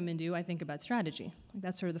these women do, I think about strategy.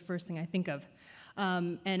 That's sort of the first thing I think of.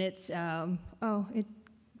 And it's, it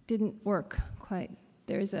didn't work quite.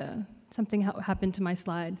 There's something happened to my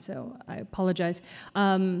slide, so I apologize.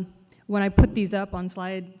 When I put these up on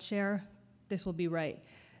slide share, this will be right.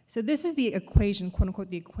 So this is the equation, quote unquote,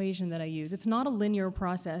 the equation that I use. It's not a linear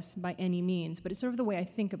process by any means, but it's sort of the way I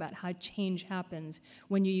think about how change happens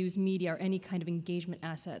when you use media or any kind of engagement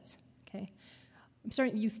assets, okay?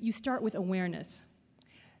 You start with awareness.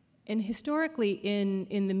 And historically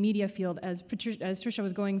in the media field, as Tricia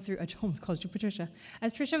was going through, I almost called you Patricia,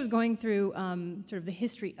 as Tricia was going through sort of the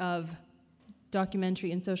history of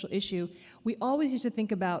documentary and social issue, we always used to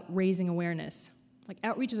think about raising awareness. Like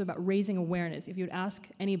outreach is about raising awareness. If you would ask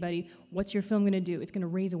anybody, what's your film going to do? It's going to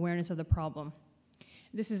raise awareness of the problem.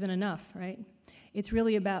 This isn't enough, right? It's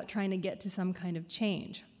really about trying to get to some kind of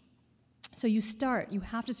change. So you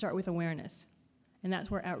have to start with awareness, and that's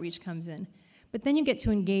where outreach comes in. But then you get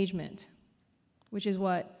to engagement, which is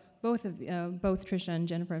what both Tricia and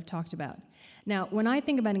Jennifer have talked about. Now, when I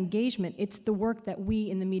think about engagement, it's the work that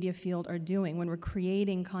we in the media field are doing when we're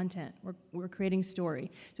creating content, we're creating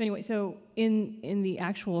story. So anyway, so in the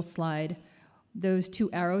actual slide, those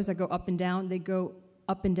two arrows that go up and down, they go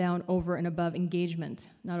up and down over and above engagement,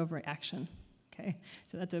 not over action, okay?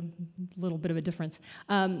 So that's a little bit of a difference.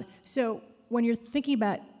 So when you're thinking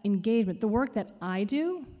about engagement, the work that I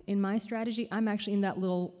do in my strategy, I'm actually in that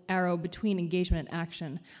little arrow between engagement and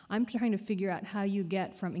action. I'm trying to figure out how you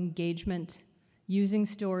get from engagement, using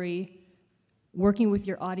story, working with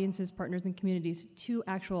your audiences, partners, and communities to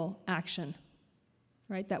actual action,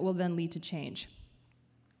 right? That will then lead to change.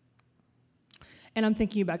 And I'm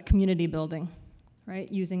thinking about community building,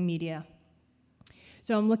 right? Using media.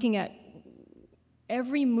 So I'm looking at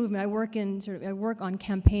every movement. I work on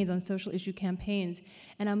campaigns, on social issue campaigns,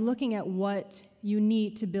 and I'm looking at what you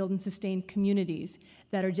need to build and sustain communities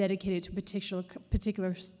that are dedicated to a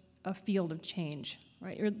particular field of change,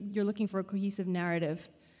 right? You're looking for a cohesive narrative.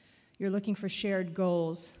 You're looking for shared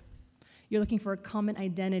goals. You're looking for a common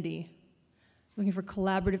identity, looking for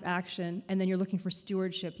collaborative action, and then you're looking for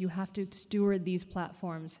stewardship. You have to steward these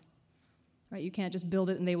platforms, right? You can't just build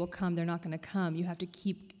it and they will come. They're not going to come. You have to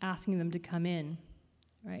keep asking them to come in.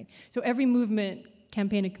 Right? So every movement,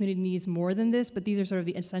 campaign, and community needs more than this, but these are sort of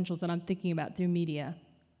the essentials that I'm thinking about through media.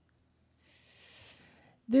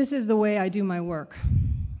 This is the way I do my work.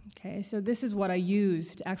 Okay, so this is what I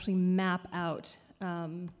use to actually map out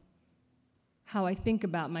how I think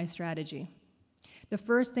about my strategy. The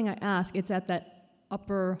first thing I ask, it's at that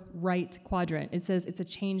upper right quadrant. It says it's a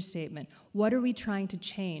change statement. What are we trying to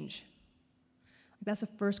change? That's the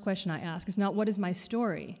first question I ask. It's not what is my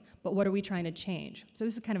story, but what are we trying to change? So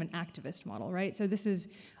this is kind of an activist model, right? So this is,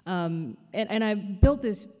 and I built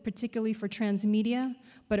this particularly for transmedia,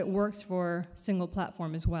 but it works for single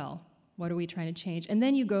platform as well. What are we trying to change? And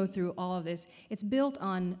then you go through all of this. It's built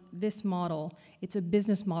on this model. It's a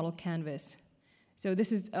business model canvas. So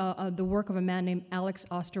this is the work of a man named Alex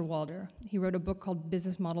Osterwalder. He wrote a book called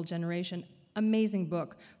Business Model Generation. Amazing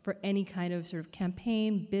book for any kind of sort of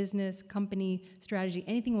campaign, business, company, strategy,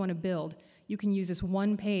 anything you want to build. You can use this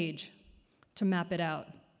one page to map it out.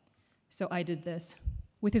 So I did this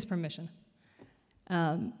with his permission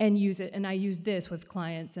and use it. And I use this with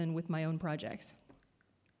clients and with my own projects.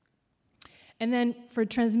 And then for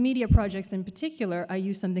transmedia projects in particular, I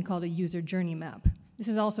use something called a user journey map. This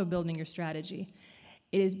is also building your strategy.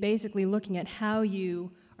 It is basically looking at how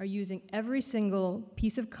you are using every single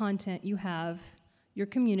piece of content you have, your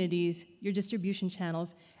communities, your distribution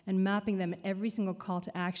channels, and mapping them every single call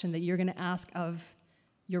to action that you're going to ask of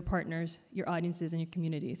your partners, your audiences, and your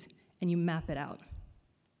communities, and you map it out.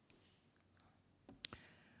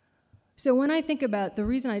 So when I think about, the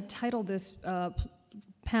reason I titled this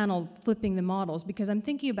panel Flipping the Models, because I'm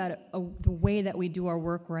thinking about the way that we do our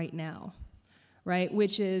work right now, right?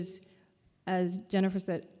 Which is, as Jennifer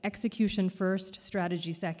said, execution first,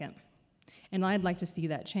 strategy second. And I'd like to see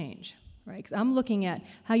that change, right? Because I'm looking at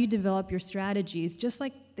how you develop your strategies, just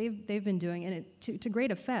like they've been doing, and to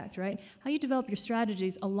great effect, right? How you develop your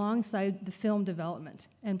strategies alongside the film development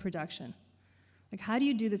and production. Like, how do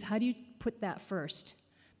you do this? How do you put that first?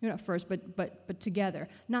 Not first, but together,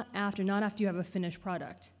 not after you have a finished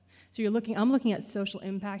product. So I'm looking at social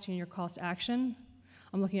impact in your calls to action.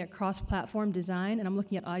 I'm looking at cross-platform design, and I'm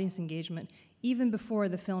looking at audience engagement, even before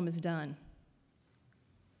the film is done.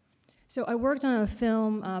 So I worked on a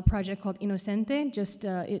film project called Inocente.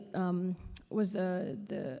 It was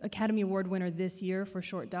the Academy Award winner this year for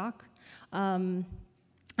short doc.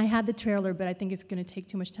 I had the trailer, but I think it's going to take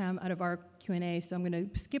too much time out of our Q&A, so I'm going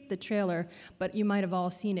to skip the trailer, but you might have all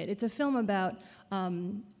seen it. It's a film about a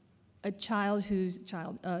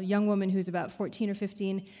young woman who's about 14 or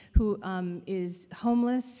 15 who is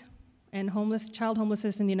homeless, and child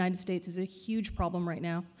homelessness in the United States is a huge problem right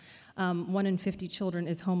now. 1 in 50 children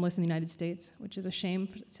is homeless in the United States, which is a shame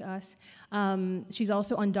to us. She's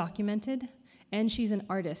also undocumented, and she's an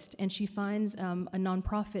artist, and she finds a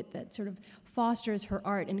nonprofit that sort of fosters her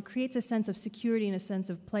art and creates a sense of security and a sense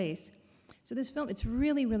of place. So this film, it's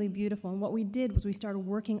really, really beautiful, and what we did was we started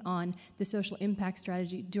working on the social impact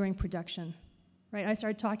strategy during production, right? I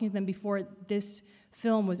started talking to them before this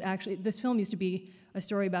film used to be a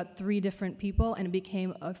story about 3 different people, and it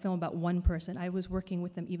became a film about 1 person. I was working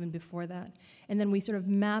with them even before that. And then we sort of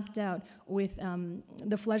mapped out with,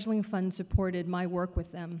 the Fledgling Fund supported my work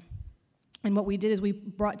with them. And what we did is we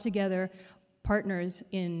brought together partners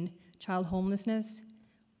in child homelessness,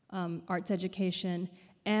 arts education,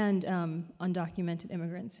 and undocumented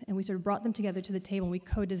immigrants. And we sort of brought them together to the table, and we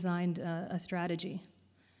co-designed a strategy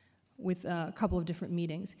with a couple of different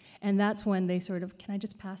meetings. And that's when they sort of, can I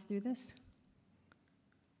just pass through this?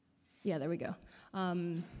 Yeah, there we go.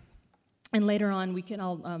 And later on,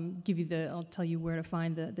 I'll tell you where to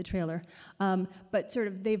find the trailer. But sort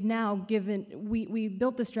of, they've now given, we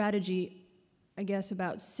built the strategy, I guess,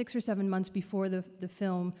 about 6 or 7 months before the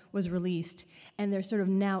film was released. And they're sort of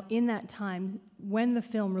now in that time, when the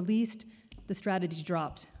film released, the strategy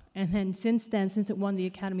dropped. And then, since it won the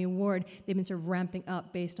Academy Award, they've been sort of ramping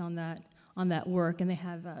up based on that work. And they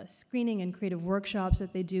have screening and creative workshops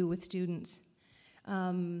that they do with students.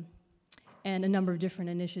 And a number of different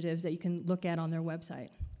initiatives that you can look at on their website.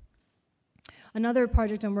 Another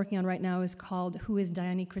project I'm working on right now is called Who is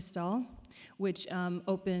Diane Cristal, which released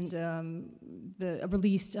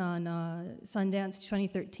on Sundance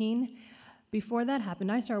 2013. Before that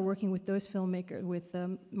happened, I started working with those filmmakers, with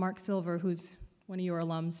Mark Silver, who's one of your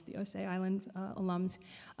alums, the Osei Island alums,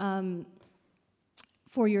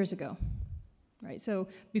 4 years ago. Right? So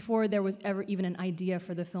before there was ever even an idea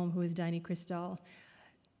for the film Who is Diane Cristal.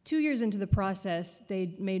 2 years into the process,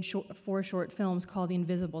 they made 4 short films called The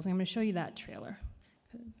Invisibles. And I'm going to show you that trailer.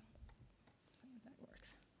 That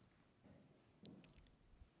works.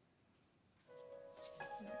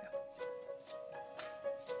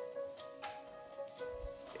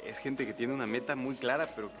 Es gente que tiene una meta muy clara,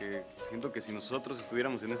 pero que siento que si nosotros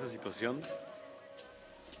estuviéramos en esa situación,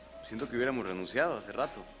 siento que hubiéramos renunciado hace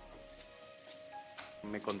rato.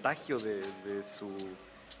 Me contagio de su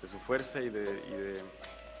fuerza y de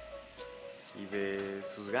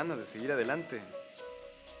sus ganas de seguir adelante.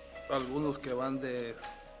 Algunos que van de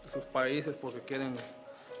sus países porque quieren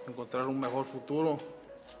encontrar un mejor futuro,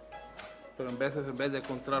 pero en vez de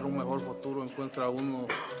encontrar un mejor futuro, encuentra uno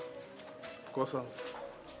cosas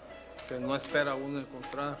que no espera uno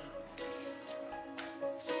encontrar.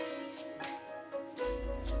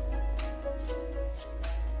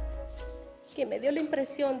 Que me dio la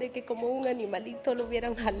impresión de que como un animalito lo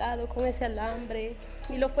hubieran jalado con ese alambre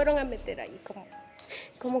y lo fueron a meter ahí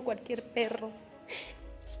como cualquier perro.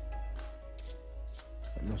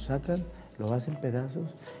 Lo sacan, lo hacen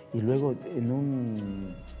pedazos y luego en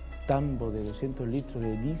un tambo de 200 litros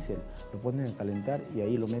de diésel lo ponen a calentar y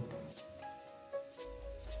ahí lo meten.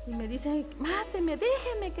 Y me dicen, máteme,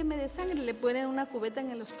 déjeme que me dé sangre. Le ponen una cubeta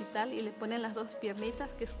en el hospital y le ponen las 2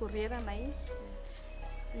 piernitas que escurrieran ahí.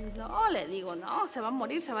 Y no, le digo, no, se va a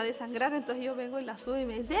morir, se va a desangrar. Entonces yo vengo y la subo y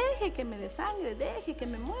me dice, deje que me desangre, deje que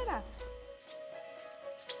me muera.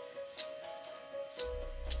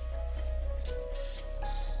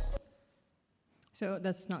 So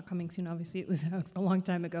that's not coming soon, obviously. It was out a long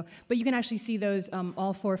time ago. But you can actually see those,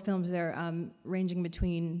 all 4 films there, ranging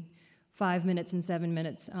between 5 minutes and 7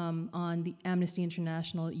 minutes on the Amnesty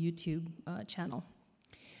International YouTube channel.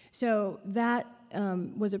 So that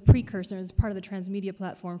was a precursor, as part of the transmedia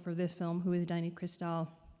platform for this film, who is Dani Cristal.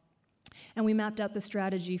 And we mapped out the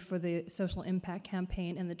strategy for the social impact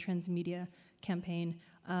campaign and the transmedia campaign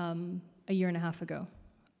a year and a half ago.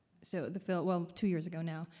 So the film, well, 2 years ago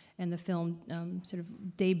now, and the film sort of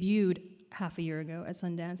debuted half a year ago at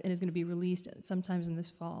Sundance and is going to be released sometimes in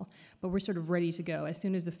this fall. But we're sort of ready to go. As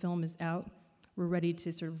soon as the film is out, we're ready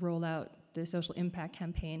to sort of roll out the social impact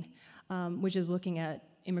campaign, which is looking at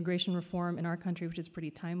immigration reform in our country, which is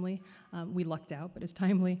pretty timely. We lucked out, but it's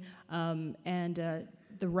timely. And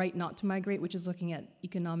the right not to migrate, which is looking at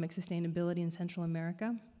economic sustainability in Central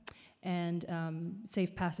America, and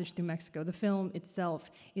safe passage through Mexico. The film itself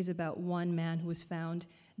is about one man who was found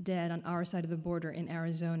dead on our side of the border in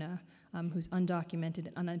Arizona, who's undocumented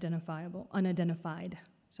and unidentified,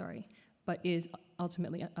 but is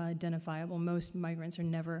ultimately identifiable. Most migrants are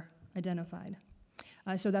never identified.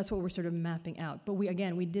 So that's what we're sort of mapping out. But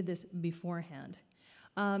we did this beforehand.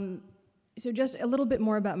 So just a little bit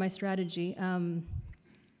more about my strategy.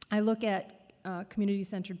 I look at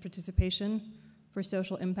community-centered participation for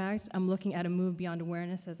social impact. I'm looking at a move beyond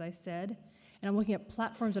awareness, as I said, and I'm looking at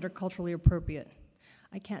platforms that are culturally appropriate.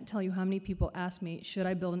 I can't tell you how many people ask me, should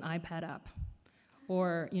I build an iPad app?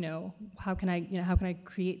 Or, how can I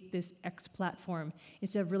create this X platform?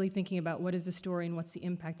 Instead of really thinking about what is the story and what's the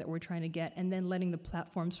impact that we're trying to get, and then letting the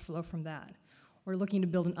platforms flow from that. Or looking to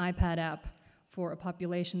build an iPad app for a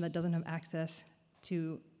population that doesn't have access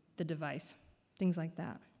to the device, things like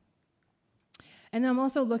that. And then I'm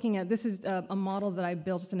also looking at, this is a model that I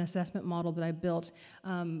built, it's an assessment model that I built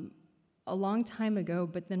a long time ago,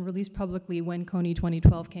 but then released publicly when Kony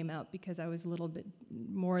 2012 came out, because I was a little bit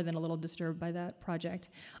more than a little disturbed by that project.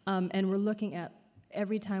 And we're looking at,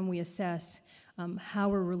 every time we assess how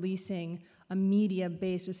we're releasing a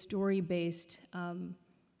media-based, a story-based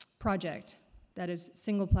project that is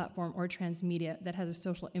single platform or transmedia that has a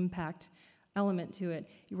social impact element to it,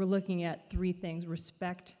 we're looking at 3 things: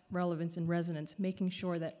 respect, relevance, and resonance, making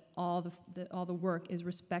sure that all the work is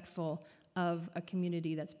respectful of a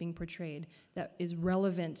community that's being portrayed, that is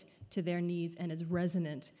relevant to their needs and is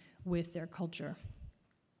resonant with their culture.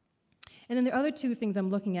 And then the other 2 things I'm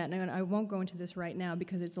looking at, and I won't go into this right now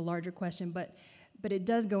because it's a larger question, but it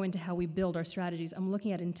does go into how we build our strategies. I'm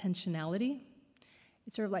looking at intentionality.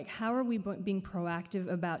 It's sort of like, how are we being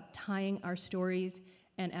proactive about tying our stories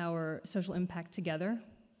and our social impact together?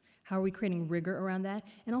 How are we creating rigor around that?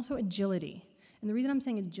 And also agility. And the reason I'm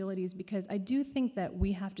saying agility is because I do think that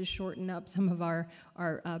we have to shorten up some of our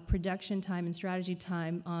production time and strategy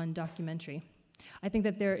time on documentary. I think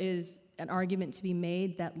that there is an argument to be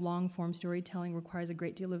made that long-form storytelling requires a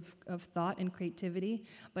great deal of thought and creativity,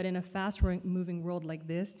 but in a fast-moving world like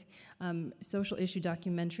this, social issue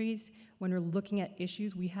documentaries, when we're looking at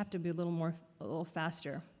issues, we have to be a little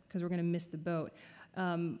faster, because we're going to miss the boat.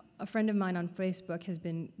 A friend of mine on Facebook has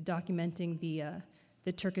been documenting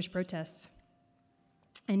the Turkish protests,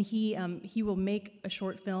 and he will make a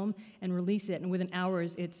short film and release it, and within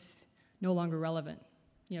hours it's no longer relevant,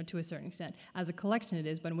 to a certain extent. As a collection it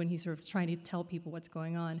is, but when he's sort of trying to tell people what's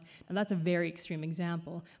going on, and that's a very extreme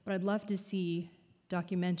example, but I'd love to see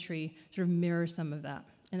documentary sort of mirror some of that.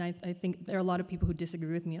 And I think there are a lot of people who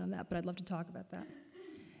disagree with me on that, but I'd love to talk about that.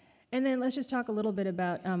 And then let's just talk a little bit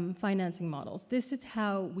about financing models. This is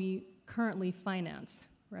how we currently finance,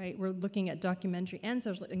 right? We're looking at documentary and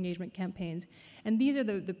social engagement campaigns, and these are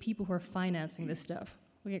the people who are financing this stuff.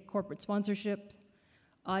 We get corporate sponsorships,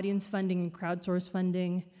 audience funding and crowdsource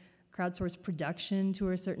production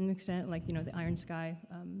to a certain extent, like the Iron Sky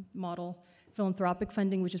model, philanthropic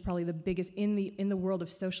funding, which is probably the biggest in the world of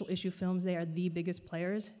social issue films. They are the biggest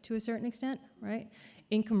players to a certain extent, right?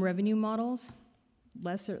 Income revenue models,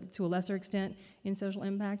 to a lesser extent in social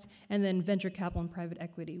impact, and then venture capital and private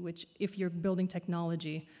equity, which if you're building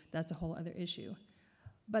technology, that's a whole other issue.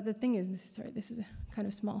 But the thing is, this is kind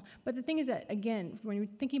of small, but the thing is that, again, when you're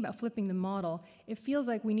thinking about flipping the model, it feels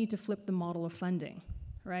like we need to flip the model of funding,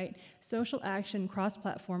 right? Social action,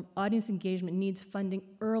 cross-platform, audience engagement needs funding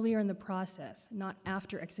earlier in the process, not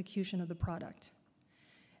after execution of the product.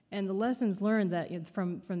 And the lessons learned that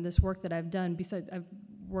from this work that I've done, besides I've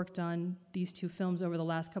worked on these 2 films over the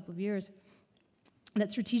last couple of years,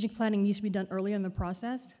 that strategic planning needs to be done earlier in the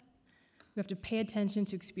process, We have to pay attention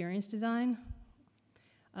to experience design.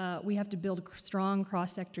 We have to build strong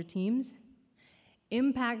cross-sector teams.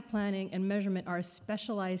 Impact planning and measurement are a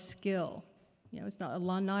specialized skill. It's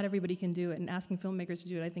not everybody can do it, and asking filmmakers to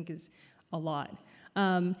do it, I think, is a lot.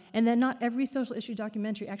 And then not every social issue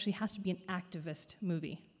documentary actually has to be an activist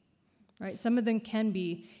movie, right? Some of them can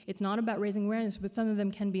be, it's not about raising awareness, but some of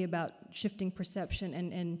them can be about shifting perception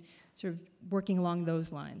and sort of working along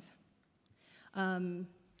those lines. So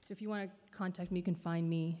if you want to contact me, you can find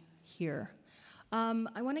me here.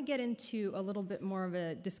 I want to get into a little bit more of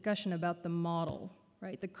a discussion about the model,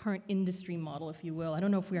 right? The current industry model, if you will. I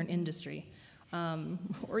don't know if we're an industry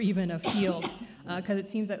or even a field, because it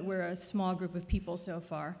seems that we're a small group of people so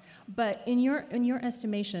far. But in your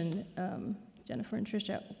estimation, Jennifer and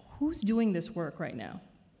Tricia, who's doing this work right now?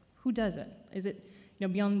 Who does it? Is it,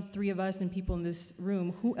 beyond three of us and people in this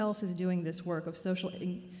room, who else is doing this work of social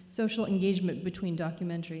engagement between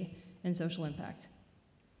documentary and social impact?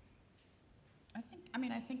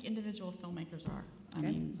 I think individual filmmakers are.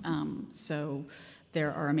 Okay. So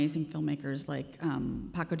there are amazing filmmakers like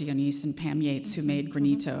Paco Dionís and Pam Yates, who made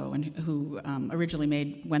Granito and who originally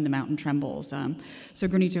made When the Mountain Trembles. So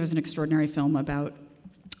Granito is an extraordinary film about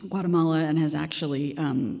Guatemala and has actually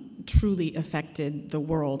truly affected the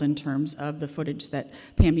world in terms of the footage that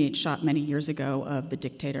Pam Yates shot many years ago of the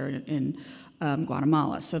dictator in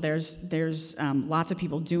Guatemala. So there's lots of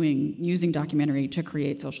people using documentary to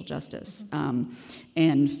create social justice,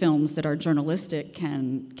 and films that are journalistic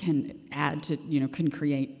can add to can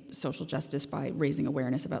create social justice by raising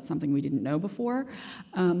awareness about something we didn't know before.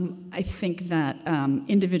 I think that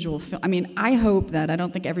individual I hope that I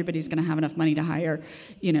don't think everybody's going to have enough money to hire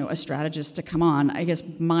a strategist to come on. I guess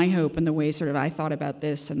my hope and the way sort of I thought about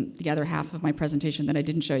this and the other half of my presentation that I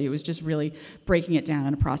didn't show you was just really breaking it down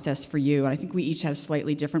in a process for you. And I think we each have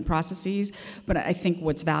slightly different processes, but I think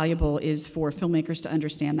what's valuable is for filmmakers to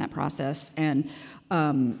understand that process and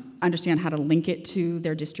understand how to link it to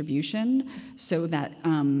their distribution so that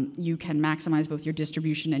you can maximize both your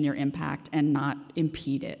distribution and your impact and not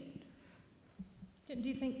impede it. Do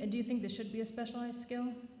you think this should be a specialized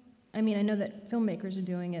skill? I mean, I know that filmmakers are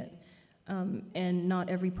doing it, and not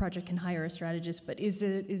every project can hire a strategist, but is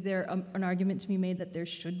there an argument to be made that there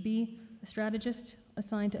should be a strategist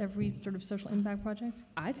assigned to every sort of social impact project?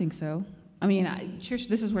 I think so. I mean, Trish,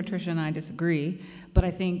 this is where Tricia and I disagree, but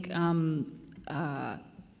I think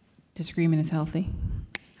disagreement is healthy.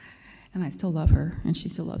 And I still love her, and she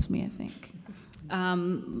still loves me, I think.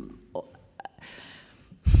 From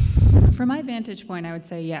my vantage point, I would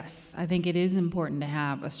say yes. I think it is important to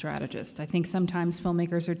have a strategist. I think sometimes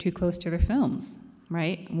filmmakers are too close to their films,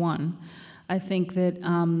 right? One. I think that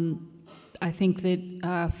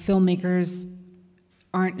filmmakers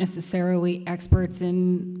aren't necessarily experts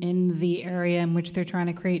in the area in which they're trying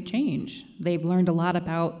to create change. They've learned a lot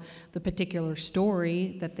about the particular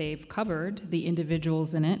story that they've covered, the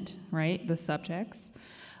individuals in it, right, the subjects,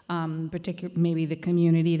 maybe the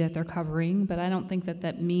community that they're covering, but I don't think that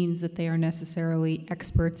that means that they are necessarily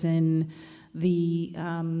experts in the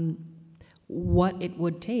what it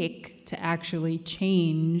would take to actually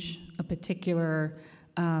change a particular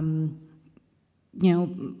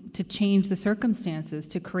to change the circumstances,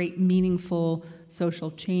 to create meaningful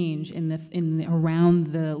social change around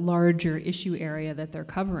the larger issue area that they're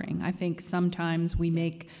covering. I think sometimes we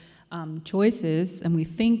make choices and we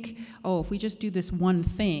think, oh, if we just do this one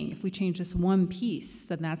thing, if we change this one piece,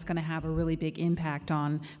 then that's going to have a really big impact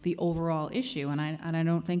on the overall issue. And I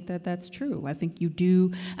don't think that that's true. I think you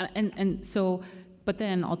do, but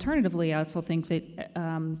then alternatively, I also think that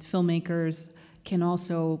filmmakers can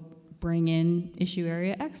also bring in issue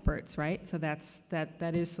area experts, right? So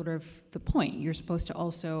that is sort of the point. You're supposed to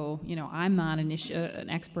also, I'm not an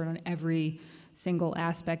expert on every single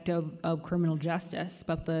aspect of criminal justice,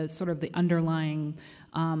 but the sort of the underlying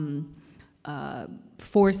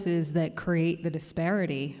forces that create the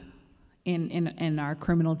disparity in our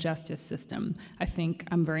criminal justice system, I think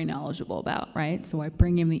I'm very knowledgeable about, right? So I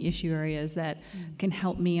bring in the issue areas that can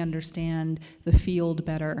help me understand the field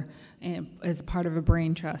better as part of a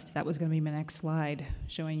brain trust. That was going to be my next slide,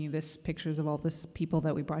 showing you this pictures of all this people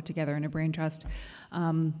that we brought together in a brain trust.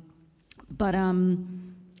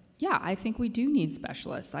 Yeah, I think we do need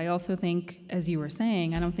specialists. I also think, as you were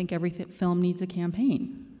saying, I don't think every film needs a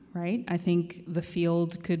campaign, right? I think the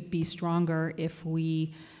field could be stronger if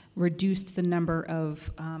we reduced the number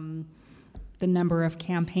of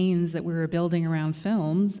campaigns that we were building around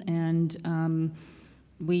films, and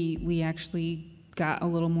we actually got a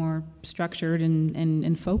little more structured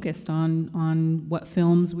and focused on what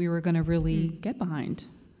films we were going to really get behind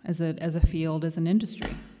as a field, as an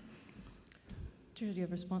industry. Do you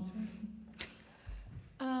have a response?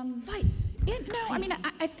 Fight. Yeah, no, I mean,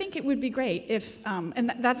 I think it would be great if,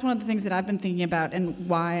 and that's one of the things that I've been thinking about and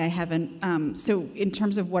why I haven't, so in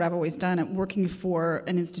terms of what I've always done, working for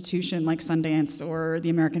an institution like Sundance or the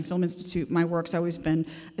American Film Institute, my work's always been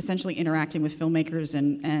essentially interacting with filmmakers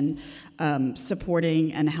and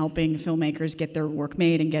supporting and helping filmmakers get their work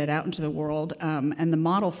made and get it out into the world. And the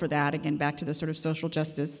model for that, again, back to the sort of social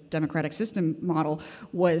justice democratic system model,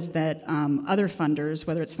 was that other funders,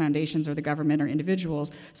 whether it's foundations or the government or individuals,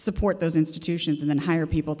 support those institutions and then hire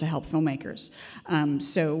people to help filmmakers.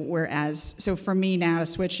 So for me now to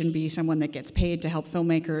switch and be someone that gets paid to help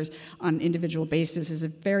filmmakers on an individual basis is a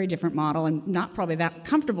very different model and not probably that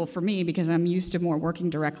comfortable for me because I'm used to more working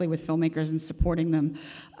directly with filmmakers and supporting them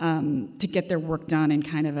to get their work done in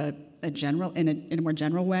kind of a more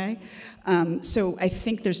general way. So I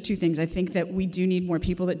think there's two things. I think that we do need more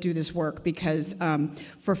people that do this work because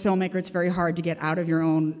for a filmmaker it's very hard to get out of your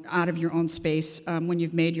own space when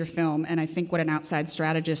you've made your film. And I think what an outside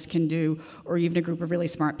strategist can do, or even a group of really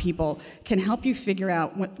smart people, can help you figure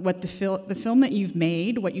out what the film that you've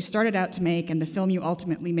made, what you started out to make, and the film you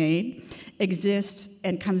ultimately made exists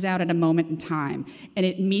and comes out at a moment in time. And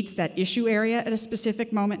it meets that issue area at a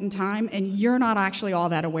specific moment in time, and you're not actually all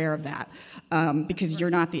that aware of that because you're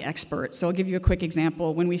not the expert. So I'll give you a quick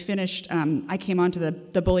example. When we finished, I came onto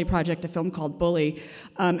the Bully Project, a film called Bully,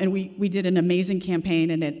 and we did an amazing campaign,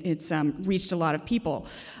 and it's reached a lot of people.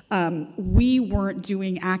 We weren't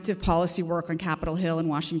doing active policy work on Capitol Hill in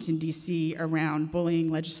Washington, D.C. around bullying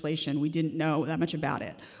legislation. We didn't know that much about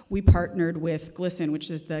it. We partnered with GLSEN,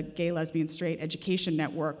 which is the Gay, Lesbian, Straight Education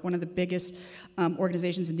Network, one of the biggest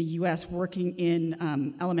organizations in the U.S. working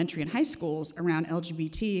in elementary and high schools around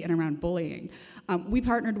LGBT and around bullying. We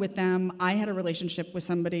partnered with them. I had a relationship with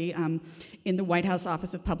somebody in the White House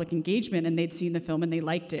Office of Public Engagement, and they'd seen the film and they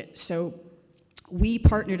liked it. So we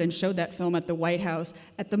partnered and showed that film at the White House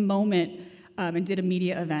at the moment and did a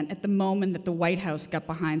media event at the moment that the White House got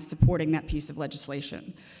behind supporting that piece of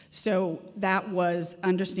legislation. So that was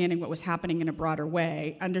understanding what was happening in a broader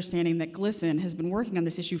way, understanding that GLSEN has been working on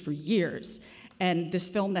this issue for years. And this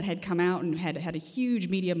film that had come out and had a huge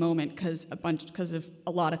media moment because of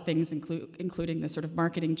a lot of things, including the sort of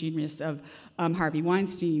marketing genius of Harvey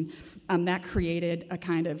Weinstein, that created a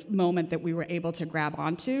kind of moment that we were able to grab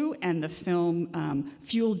onto, and the film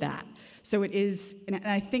fueled that. So it is, and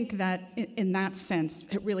I think that in that sense,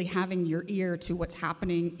 really having your ear to what's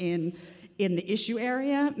happening in the issue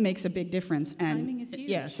area makes a big difference. And timing is huge.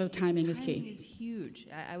 Yeah, so timing is key. Timing is huge.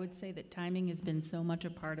 I would say that timing has been so much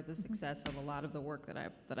a part of the success of a lot of the work that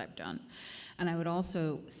I've done. And I would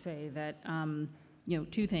also say that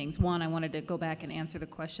two things. One, I wanted to go back and answer the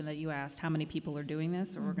question that you asked: how many people are doing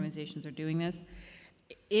this, or organizations are doing this?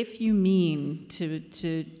 If you mean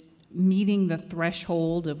to meeting the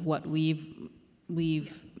threshold of what we've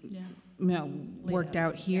worked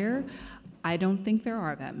out here, I don't think there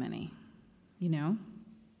are that many.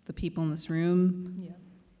 The people in this room,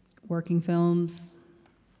 working films,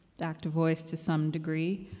 active voice to some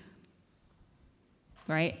degree,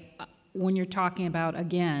 right? When you're talking about,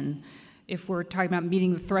 again, if we're talking about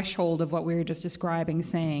meeting the threshold of what we were just describing,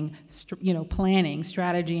 saying, planning,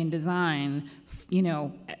 strategy and design,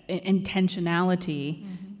 intentionality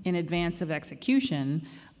in advance of execution,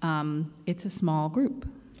 it's a small group.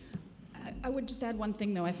 I would just add one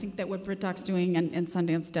thing, though. I think that what BritDoc's doing and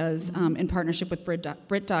Sundance does in partnership with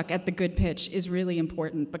BritDoc at the Good Pitch is really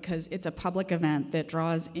important because it's a public event that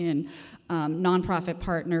draws in nonprofit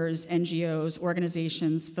partners, NGOs,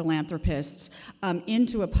 organizations, philanthropists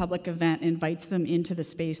into a public event, invites them into the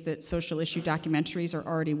space that social issue documentaries are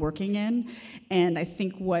already working in. And I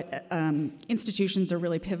think what institutions are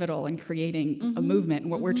really pivotal in creating a movement,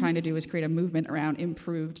 and what we're trying to do is create a movement around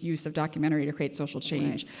improved use of documentary to create social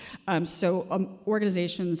change. Right. So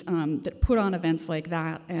organizations that put on events like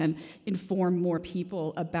that and inform more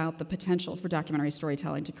people about the potential for documentary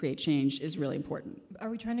storytelling to create change is really important. Are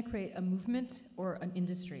we trying to create a movement or an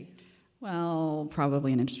industry? Well,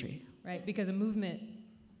 probably an industry. Right, because a movement,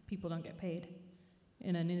 people don't get paid.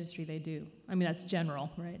 In an industry, they do. I mean, that's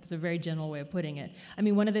general, right? It's a very general way of putting it. I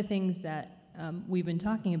mean, one of the things that we've been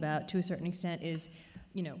talking about to a certain extent is,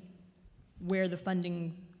 where the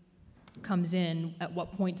funding comes in, at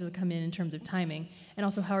what point does it come in terms of timing, and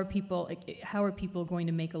also how are people going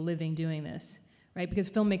to make a living doing this, right? Because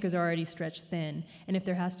filmmakers are already stretched thin, and if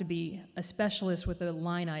there has to be a specialist with a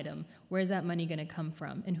line item, where is that money going to come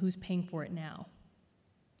from, and who's paying for it now?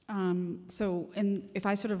 If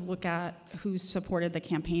I sort of look at who's supported the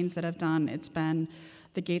campaigns that I've done, it's been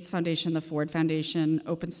the Gates Foundation, the Ford Foundation,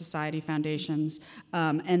 Open Society Foundations,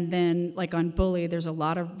 and then like on Bully, there's a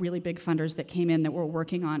lot of really big funders that came in that were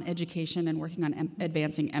working on education and working on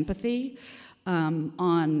advancing empathy.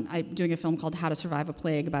 I'm doing a film called How to Survive a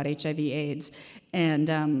Plague about HIV/AIDS,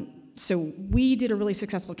 and so we did a really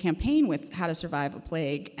successful campaign with How to Survive a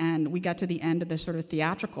Plague, and we got to the end of the sort of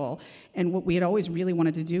theatrical, and what we had always really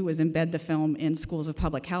wanted to do was embed the film in schools of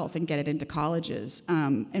public health and get it into colleges.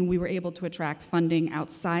 And we were able to attract funding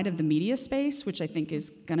outside of the media space, which I think is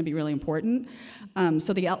going to be really important.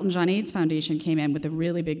 So the Elton John AIDS Foundation came in with a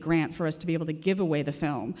really big grant for us to be able to give away the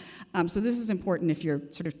film. So this is important if you're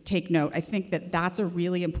sort of take note. I think that that's a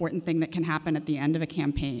really important thing that can happen at the end of a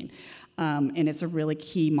campaign. And it's a really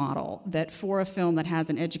key model that for a film that has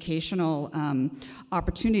an educational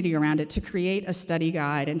opportunity around it, to create a study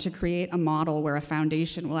guide and to create a model where a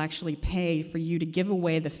foundation will actually pay for you to give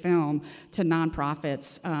away the film to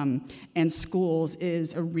nonprofits and schools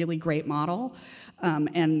is a really great model.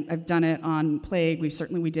 And I've done it on Plague.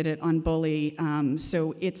 We did it on Bully.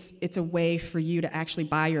 So it's a way for you to actually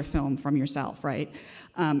buy your film from yourself, right?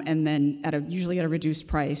 And then usually at a reduced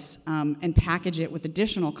price, and package it with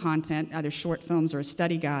additional content, either short films or a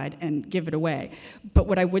study guide, and give it away. But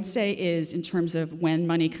what I would say is, in terms of when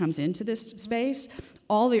money comes into this space,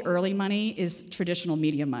 all the early money is traditional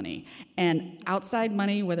media money. And outside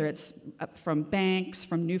money, whether it's from banks,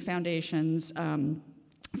 from new foundations,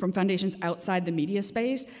 from foundations outside the media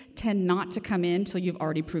space, tend not to come in till you've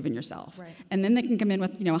already proven yourself. Right. And then they can come in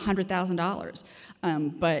with $100,000,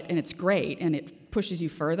 and it's great and it pushes you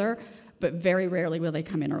further, but very rarely will they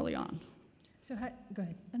come in early on. So go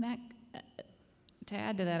ahead. And that, to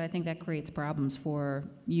add to that, I think that creates problems for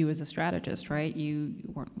you as a strategist, right?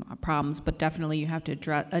 Not problems, but definitely you have to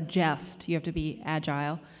adjust. You have to be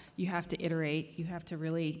agile. You have to iterate. You have to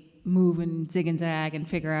really move and zig and zag and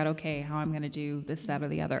figure out, okay, how I'm going to do this, that, or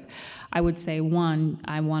the other. I would say, one,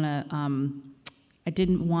 I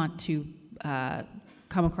didn't want to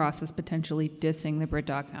come across as potentially dissing the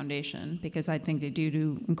BritDoc Foundation, because I think they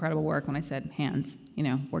do incredible work. When I said hands,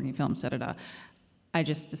 working films, da-da-da, I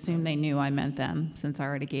just assumed they knew I meant them, since I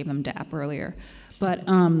already gave them DAP earlier. But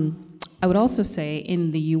I would also say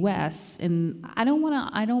in the U.S., and I don't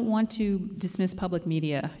want to dismiss public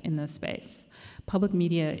media in this space. Public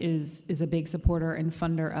media is a big supporter and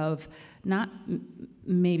funder of not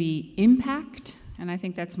maybe impact, and I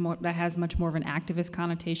think that has much more of an activist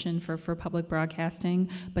connotation for public broadcasting,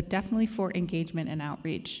 but definitely for engagement and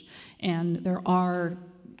outreach. And there are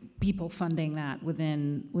people funding that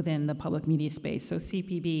within the public media space. So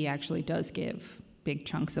CPB actually does give big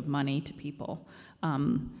chunks of money to people.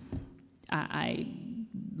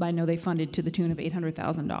 I know they funded to the tune of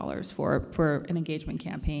 $800,000 for an engagement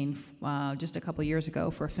campaign just a couple years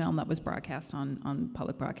ago for a film that was broadcast on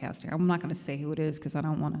public broadcasting. I'm not going to say who it is because I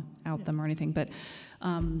don't want to out them or anything, but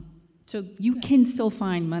so you can still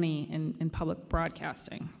find money in public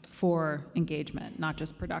broadcasting for engagement, not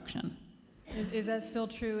just production. Is that still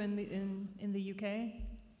true in the UK?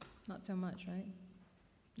 Not so much, right?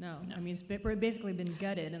 No. I mean, it's basically been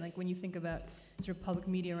gutted, and like when you think about sort of public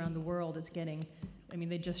media around the world, it's getting. I mean,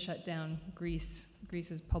 they just shut down Greece.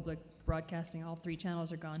 Greece's public broadcasting, all 3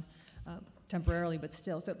 channels are gone temporarily, but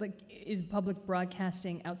still. So, like, is public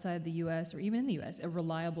broadcasting outside the U.S. or even in the U.S. a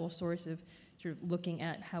reliable source of sort of looking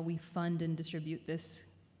at how we fund and distribute this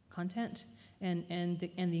content and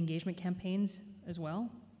the engagement campaigns as well?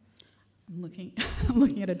 I'm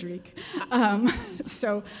looking at a Drake.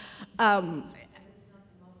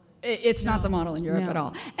 It's not the model in Europe at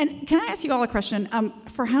all. And can I ask you all a question?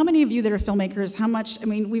 For how many of you that are filmmakers,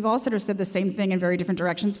 we've all sort of said the same thing in very different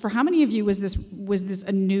directions. For how many of you was this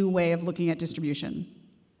a new way of looking at distribution?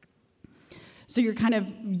 So you're kind of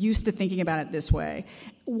used to thinking about it this way.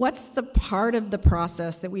 What's the part of the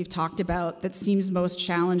process that we've talked about that seems most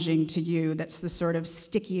challenging to you, that's the sort of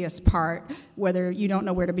stickiest part, whether you don't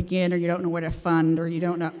know where to begin or you don't know where to fund or you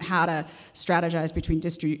don't know how to strategize between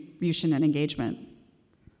distribution and engagement?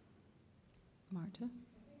 Marta?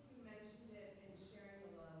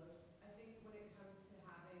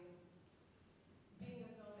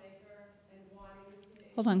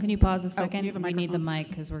 Hold on, can you pause a second? We need the mic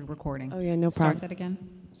because we're recording. Oh, yeah, no problem. Start that again?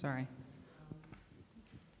 Sorry.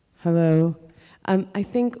 Hello. I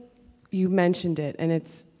think you mentioned it, and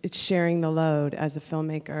it's sharing the load as a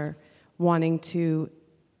filmmaker, wanting to,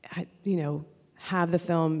 have the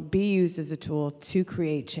film be used as a tool to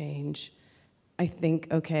create change. I think,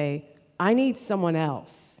 okay, I need someone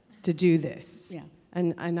else to do this. Yeah.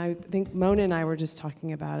 And I think Mona and I were just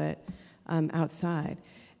talking about it outside.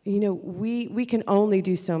 we can only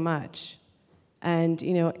do so much. And,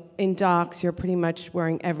 in docs, you're pretty much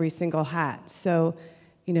wearing every single hat. So,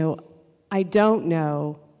 I don't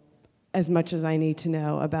know as much as I need to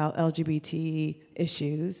know about LGBT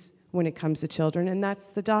issues when it comes to children, and that's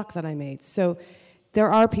the doc that I made. So there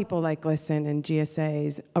are people like GLSEN and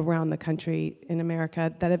GSAs around the country in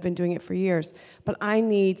America that have been doing it for years, but I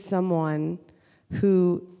need someone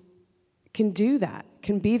who can do that,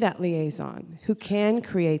 can be that liaison, who can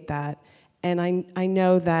create that. And I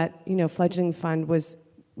know that, Fledgling Fund was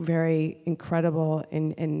very incredible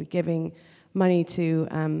in giving money to,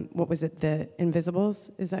 what was it, the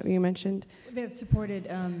Invisibles? Is that what you mentioned? They've supported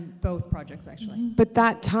both projects, actually. But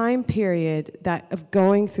that time period of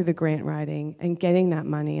going through the grant writing and getting that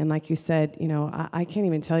money, and like you said, I can't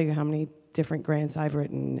even tell you how many different grants I've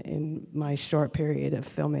written in my short period of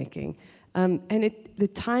filmmaking. And the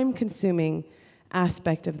time-consuming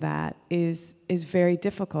aspect of that is very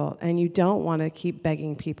difficult, and you don't want to keep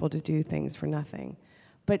begging people to do things for nothing.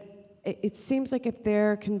 But it seems like if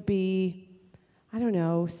there can be, I don't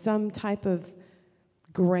know, some type of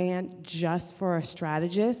grant just for a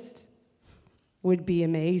strategist would be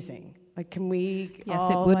amazing. Like, can we Yes,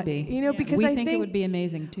 all, it would be. Because we I think it would be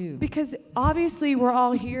amazing too. Because obviously we're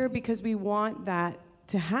all here because we want that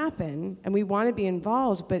to happen and we want to be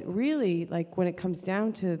involved, but really, like, when it comes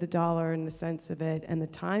down to the dollar and the cents of it and the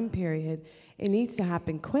time period, it needs to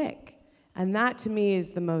happen quick. And that, to me,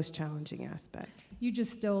 is the most challenging aspect. You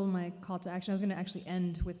just stole my call to action. I was going to actually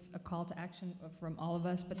end with a call to action from all of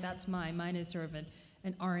us, but that's mine. Mine is sort of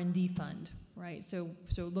an R&D fund, right? So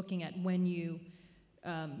looking at when you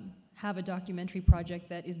have a documentary project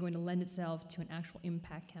that is going to lend itself to an actual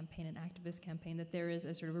impact campaign, an activist campaign, that there is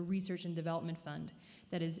a sort of a research and development fund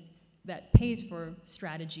that pays for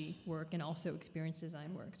strategy work and also experience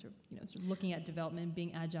design work. Sort of looking at development,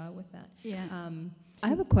 being agile with that. Yeah. I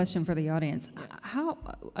have a question for the audience.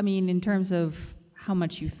 In terms of how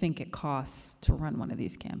much you think it costs to run one of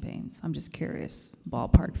these campaigns, I'm just curious,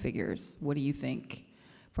 ballpark figures. What do you think?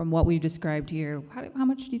 From what we've described here, how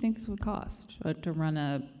much do you think this would cost to run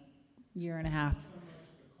a year and a half?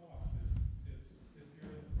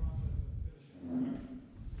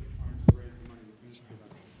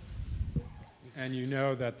 And you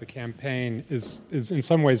know that the campaign is in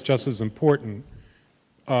some ways just as important,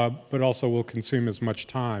 but also will consume as much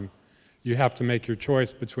time. You have to make your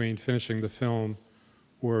choice between finishing the film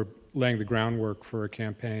or laying the groundwork for a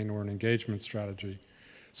campaign or an engagement strategy.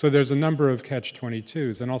 So there's a number of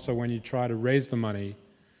catch-22s, and also when you try to raise the money,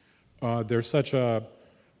 there's such a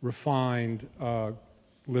refined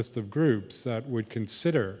list of groups that would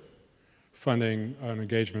consider funding an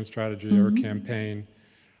engagement strategy or a campaign.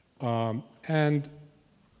 And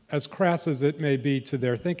as crass as it may be to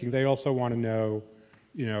their thinking, they also want to know,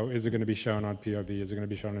 is it going to be shown on POV? Is it going to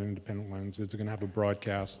be shown on independent lens? Is it going to have a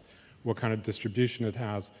broadcast? What kind of distribution it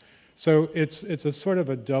has? So it's a sort of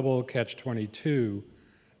a double catch-22.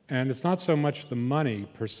 And it's not so much the money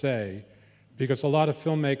per se, because a lot of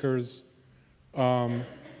filmmakers,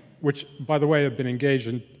 which, by the way, have been engaged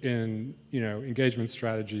in engagement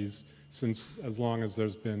strategies since as long as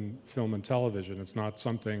there's been film and television. It's not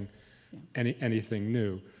something, anything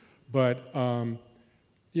new. But,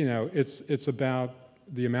 it's about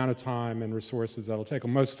the amount of time and resources that'll take.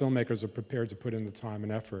 Most filmmakers are prepared to put in the time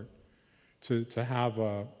and effort to have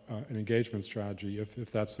an engagement strategy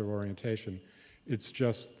if that's their orientation. It's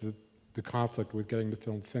just the conflict with getting the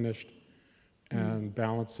film finished and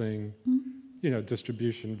balancing,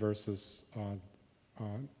 distribution versus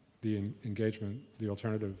the engagement, the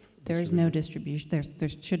alternative. There's no distribution. There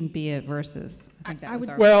shouldn't be a versus. I think that was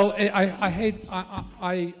our. Well,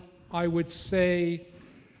 I would say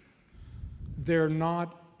they're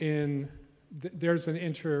not in. There's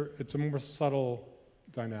it's a more subtle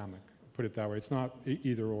dynamic. Put it that way. It's not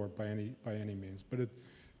either or by any means, but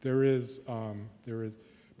there is.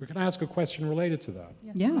 But can I ask a question related to that?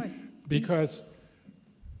 Yeah. Of course. Because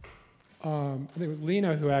I think it was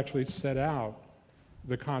Lina who actually set out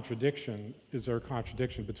the contradiction. Is there a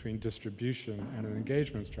contradiction between distribution and an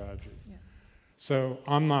engagement strategy? Yeah. So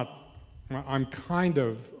I'm kind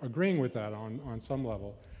of agreeing with that on some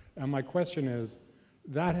level. And my question is,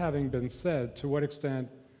 that having been said, to what extent,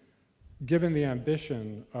 given the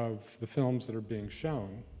ambition of the films that are being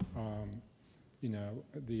shown,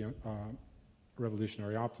 the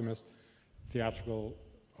Revolutionary Optimist, theatrical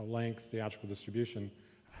length, theatrical distribution,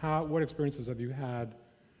 what experiences have you had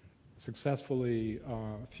successfully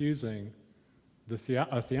fusing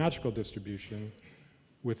a theatrical distribution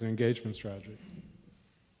with an engagement strategy?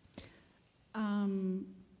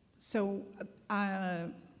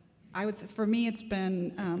 I would say for me it's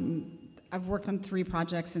been I've worked on 3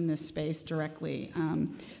 projects in this space directly.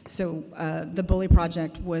 The Bully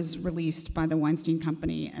Project was released by the Weinstein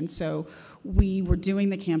Company, and so we were doing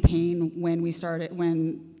the campaign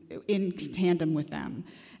in tandem with them.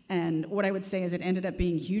 And what I would say is it ended up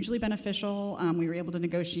being hugely beneficial. We were able to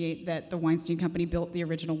negotiate that the Weinstein Company built the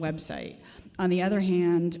original website. On the other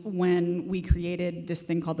hand, when we created this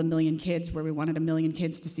thing called the Million Kids, where we wanted 1 million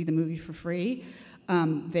kids to see the movie for free,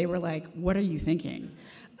 they were like, "What are you thinking?"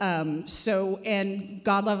 And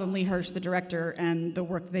God love him, Lee Hirsch, the director, and the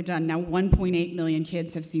work that they've done. Now 1.8 million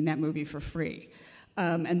kids have seen that movie for free.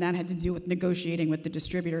 And that had to do with negotiating with the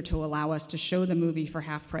distributor to allow us to show the movie for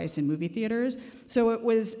half price in movie theaters. So it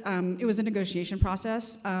was a negotiation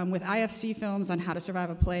process. With IFC Films on How to Survive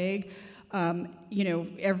a Plague,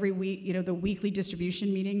 every week, the weekly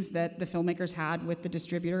distribution meetings that the filmmakers had with the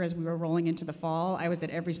distributor as we were rolling into the fall, I was at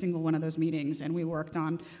every single one of those meetings, and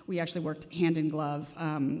we actually worked hand in glove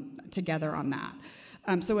together on that.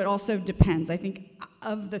 So it also depends. I think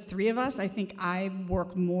of the 3 of us, I think I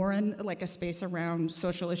work more in like a space around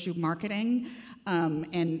social issue marketing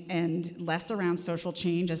and less around social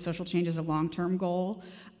change, as social change is a long-term goal.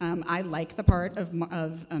 I like the part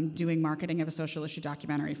of doing marketing of a social issue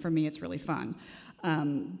documentary. For me, it's really fun.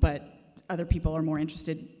 But other people are more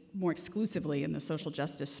interested more exclusively in the social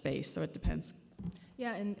justice space, so it depends.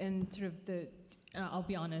 Yeah, and sort of I'll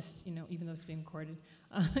be honest, even though it's being recorded,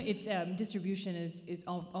 distribution is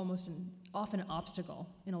almost often an obstacle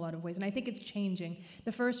in a lot of ways, and I think it's changing.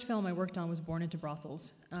 The first film I worked on was Born into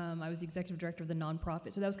Brothels. I was the executive director of the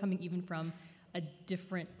nonprofit, so that was coming even from a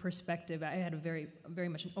different perspective. I had a very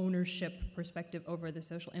much an ownership perspective over the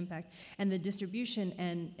social impact, and the distribution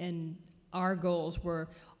and our goals were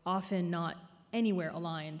often not anywhere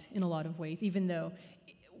aligned in a lot of ways, even though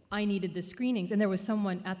I needed the screenings, and there was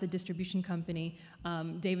someone at the distribution company,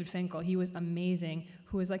 David Finkel, he was amazing,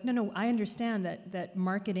 who was like, no, I understand that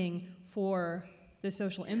marketing for the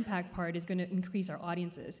social impact part is going to increase our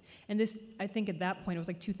audiences. And this, I think at that point, it was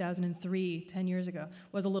like 2003, 10 years ago,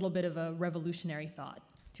 was a little bit of a revolutionary thought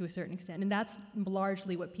to a certain extent. And that's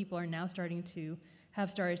largely what people are now started to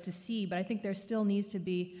see, but I think there still needs to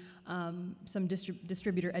be some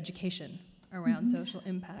distributor education around social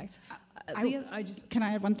impact. Can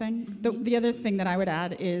I add one thing? The other thing that I would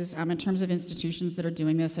add is in terms of institutions that are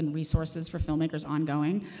doing this and resources for filmmakers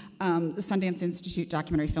ongoing, the Sundance Institute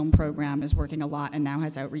Documentary Film Program is working a lot and now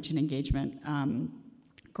has outreach and engagement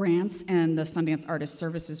grants, and the Sundance Artist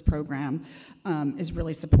Services Program is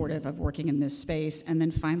really supportive of working in this space. And then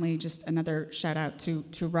finally, just another shout out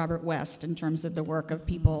to Robert West in terms of the work of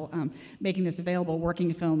people making this available.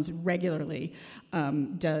 Working Films regularly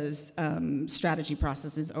does strategy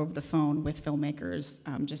processes over the phone with filmmakers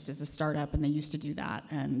just as a startup, and they used to do that.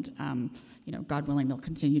 And God willing, they'll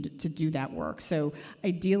continue to do that work. So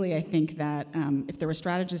ideally, I think that if there were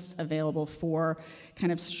strategists available for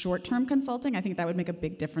kind of short-term consulting, I think that would make a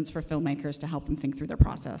big difference for filmmakers to help them think through their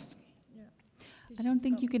process. Yeah. I don't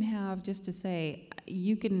think you can have, just to say,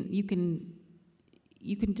 you can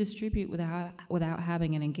distribute without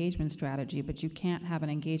having an engagement strategy, but you can't have an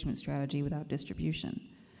engagement strategy without distribution,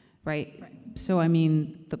 right? So I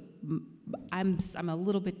mean, I'm a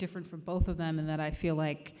little bit different from both of them in that I feel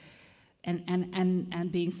like,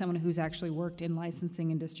 and being someone who's actually worked in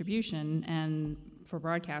licensing and distribution and for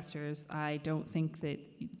broadcasters, I don't think that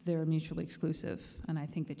they're mutually exclusive, and I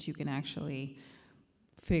think that you can actually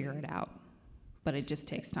figure it out, but it just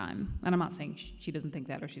takes time. And I'm not saying she doesn't think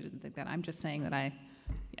that or she doesn't think that. I'm just saying that I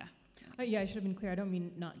should have been clear. I don't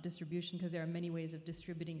mean not distribution, because there are many ways of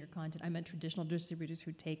distributing your content. I meant traditional distributors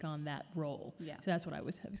who take on that role. Yeah. So that's what I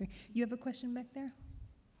was saying. You have a question back there?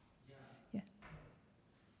 Yeah.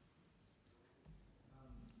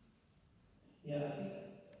 Yeah, I think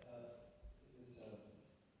this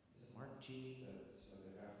Mark G,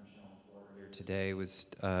 the guy from Channel 4 here today was,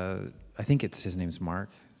 I think his name's Mark.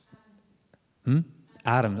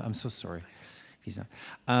 Adam, I'm so sorry. He's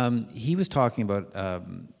not. He was talking about,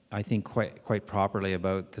 I think quite properly,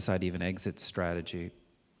 about this idea of an exit strategy.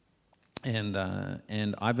 And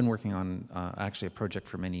I've been working on actually a project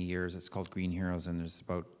for many years. It's called Green Heroes, and there's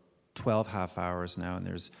about 12 half hours now, and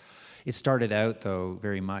it started out, though,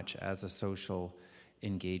 very much as a social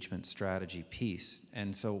engagement strategy piece.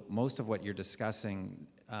 And so most of what you're discussing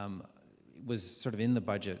was sort of in the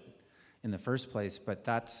budget in the first place, but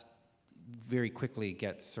that's very quickly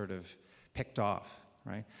gets sort of picked off,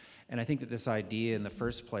 right? And I think that this idea in the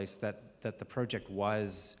first place that the project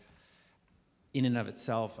was, in and of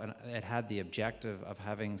itself, and it had the objective of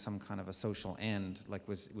having some kind of a social end, like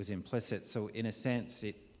was implicit. So in a sense,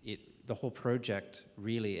 the whole project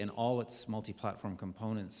really, in all its multi-platform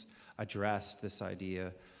components, addressed this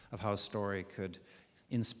idea of how a story could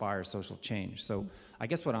inspire social change. So I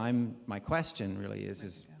guess my question really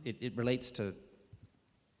is it relates to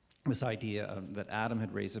this idea that Adam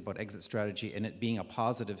had raised about exit strategy and it being a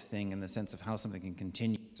positive thing in the sense of how something can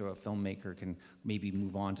continue so a filmmaker can maybe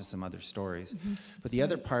move on to some other stories. Mm-hmm. But the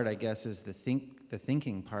other part, I guess, is the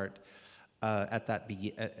thinking part at that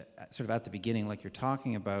sort of at the beginning, like you're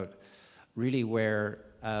talking about, really where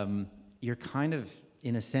you're kind of,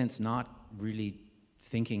 in a sense, not really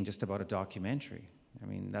thinking just about a documentary. I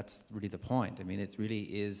mean, that's really the point. I mean, it really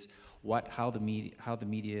is how the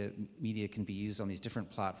media can be used on these different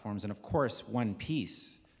platforms. And of course, one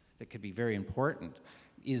piece that could be very important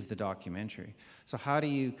is the documentary. So how do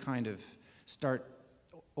you kind of start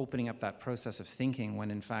opening up that process of thinking when,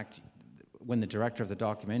 in fact, when the director of the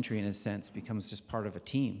documentary, in a sense, becomes just part of a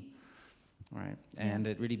team, right? And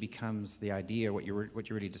it really becomes the idea, what you're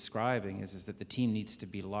really describing is that the team needs to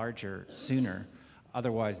be larger sooner.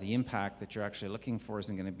 Otherwise, the impact that you're actually looking for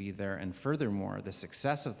isn't going to be there. And furthermore, the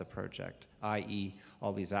success of the project, i.e.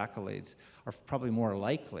 all these accolades, are probably more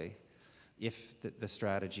likely if the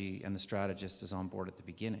strategy and the strategist is on board at the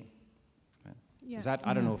beginning. Right? Yeah. Is that,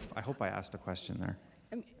 I don't know if, I hope I asked a question there.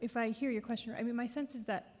 If I hear your question, I mean, my sense is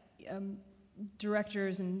that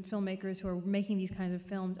directors and filmmakers who are making these kinds of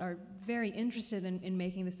films are very interested in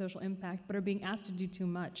making the social impact, but are being asked to do too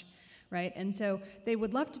much, right? And so they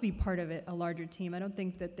would love to be part of it, a larger team. I don't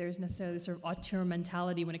think that there's necessarily this sort of auteur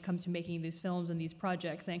mentality when it comes to making these films and these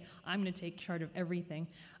projects, saying, I'm going to take charge of everything.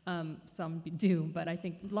 Some do, but I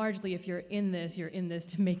think largely if you're in this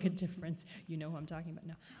to make a difference. You know who I'm talking about.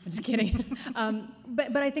 No, I'm just kidding.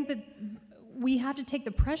 But I think that we have to take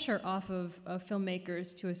the pressure off of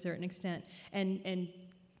filmmakers to a certain extent and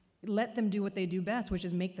let them do what they do best, which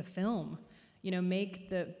is make the film. You know,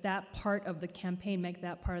 make that part of the campaign, make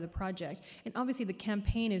that part of the project. And obviously the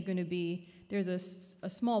campaign is going to be, there's a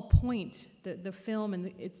small point, the film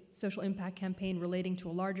and its social impact campaign relating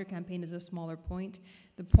to a larger campaign is a smaller point.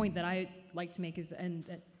 The point that I like to make is, and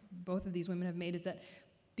that both of these women have made, is that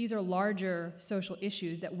these are larger social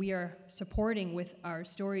issues that we are supporting with our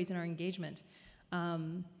stories and our engagement.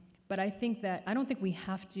 But I don't think we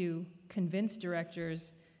have to convince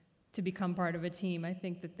directors to become part of a team. I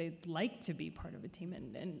think that they'd like to be part of a team.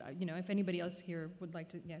 And you know, if anybody else here would like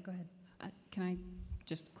to, yeah, go ahead. Can I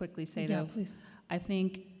just quickly say, yeah, though? Please. I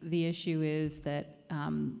think the issue is that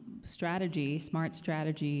smart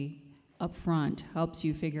strategy up front helps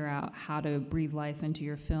you figure out how to breathe life into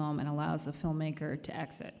your film and allows the filmmaker to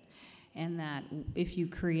exit. And that if you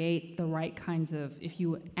create the right kinds of, if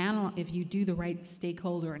you do the right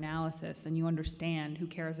stakeholder analysis and you understand who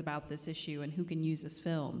cares about this issue and who can use this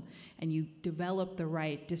film, and you develop the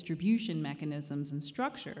right distribution mechanisms and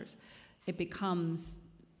structures, it becomes,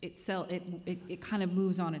 it kind of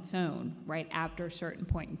moves on its own, right, after a certain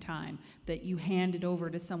point in time, that you hand it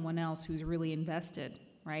over to someone else who's really invested,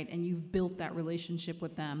 right, and you've built that relationship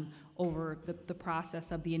with them over the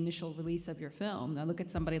process of the initial release of your film. Now look at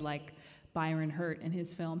somebody like Byron Hurt and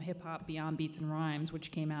his film Hip Hop Beyond Beats and Rhymes, which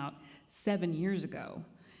came out 7 years ago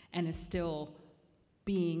and is still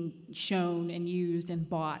being shown and used and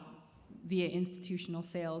bought via institutional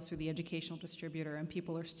sales through the educational distributor, and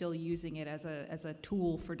people are still using it as a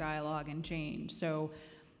tool for dialogue and change. So,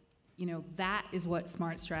 you know, that is what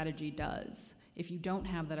smart strategy does. If you don't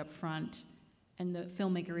have that up front and the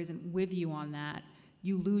filmmaker isn't with you on that,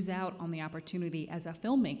 you lose out on the opportunity as a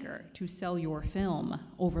filmmaker to sell your film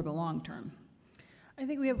over the long term. I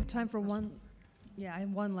think we have time for one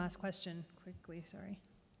last question, quickly, sorry.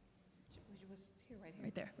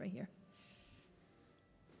 Right there, right here.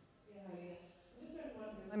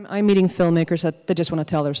 I'm meeting filmmakers that just want to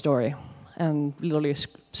tell their story. And literally,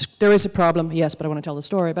 there is a problem, yes, but I want to tell the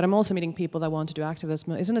story. But I'm also meeting people that want to do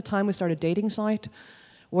activism. Isn't it time we start a dating site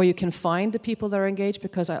where you can find the people that are engaged?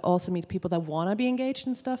 Because I also meet people that want to be engaged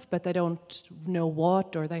in stuff, but they don't know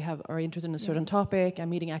what, or they are interested in a certain topic. I'm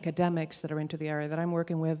meeting academics that are into the area that I'm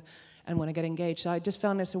working with and want to get engaged. So I just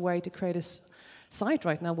found there's a way to create a site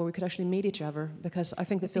right now where we could actually meet each other, because I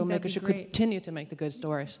think the filmmakers should continue to make the good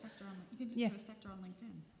stories. You could just do a sector on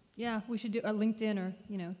LinkedIn. Yeah, we should do a LinkedIn or,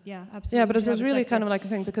 you know, yeah, absolutely. Yeah, but it's really kind of like a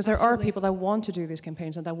thing, because there are people that want to do these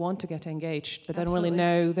campaigns and that want to get engaged, but they don't really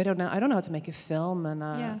know, I don't know how to make a film,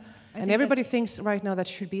 and everybody thinks right now that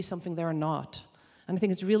should be something they're not. And I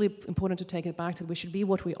think it's really important to take it back to we should be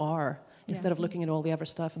what we are, instead of looking at all the other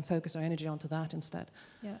stuff and focus our energy onto that instead.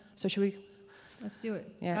 Yeah. So should we? Let's do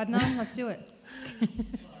it. Yeah. Adnan, let's do it.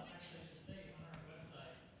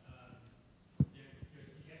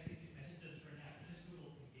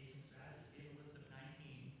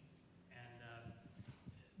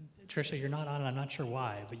 Tricia, you're not on, and I'm not sure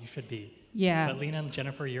why, but you should be. Yeah. But Lina and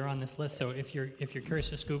Jennifer, you're on this list. So if you're curious,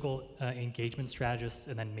 just Google engagement strategists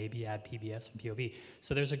and then maybe add PBS and POV.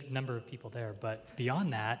 So there's a number of people there. But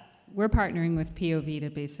beyond that, we're partnering with POV to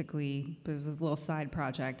basically, this is a little side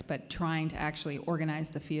project, but trying to actually organize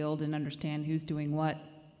the field and understand who's doing what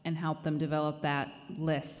and help them develop that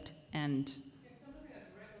list. And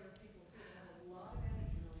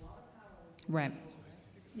right.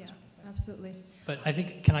 Yeah, absolutely. But I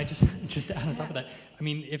think, can I just add on top of that? I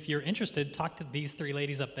mean, if you're interested, talk to these three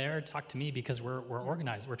ladies up there, talk to me, because we're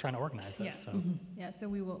organized. We're trying to organize this. Yeah. So. Yeah, so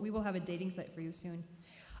we will have a dating site for you soon.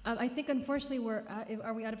 I think, unfortunately,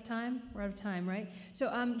 are we out of time? We're out of time, right? So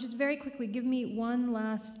just very quickly, give me one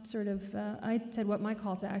last sort of, I said what my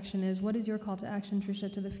call to action is. What is your call to action,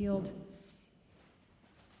 Tricia, to the field?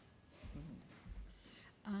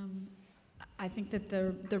 I think that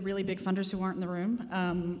the really big funders who aren't in the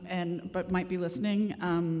room but might be listening,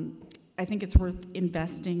 I think it's worth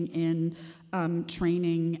investing in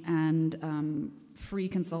training and free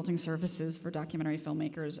consulting services for documentary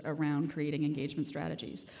filmmakers around creating engagement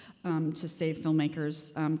strategies to save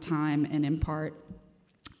filmmakers time and impart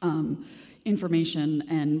information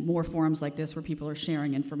and more forums like this where people are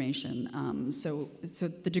sharing information. So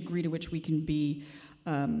the degree to which we can be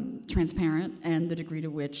transparent and the degree to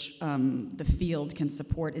which the field can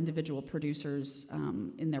support individual producers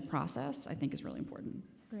in their process, I think is really important.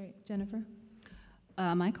 Great. Jennifer?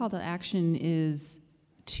 My call to action is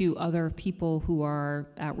to other people who are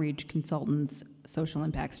outreach consultants, social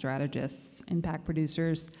impact strategists, impact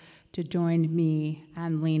producers, to join me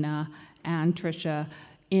and Lina and Tricia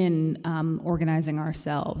in organizing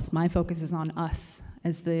ourselves. My focus is on us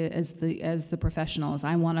as the professionals.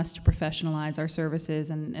 I want us to professionalize our services,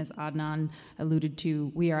 and as Adnan alluded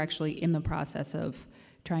to, we are actually in the process of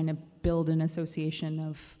trying to build an association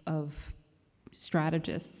of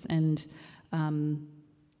strategists, and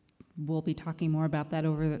we'll be talking more about that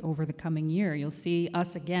over the coming year. You'll see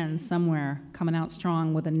us again somewhere coming out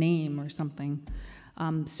strong with a name or something.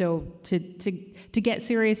 So to get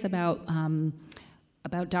serious about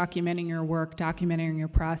documenting your work, documenting your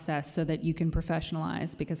process so that you can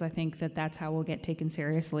professionalize, because I think that that's how we'll get taken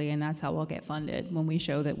seriously and that's how we'll get funded, when we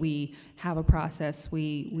show that we have a process,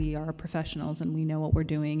 we are professionals and we know what we're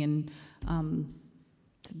doing, and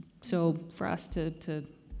so for us to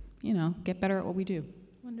get better at what we do.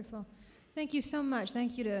 Wonderful. Thank you so much.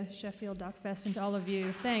 Thank you to Sheffield DocFest and to all of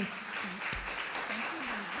you. Thanks.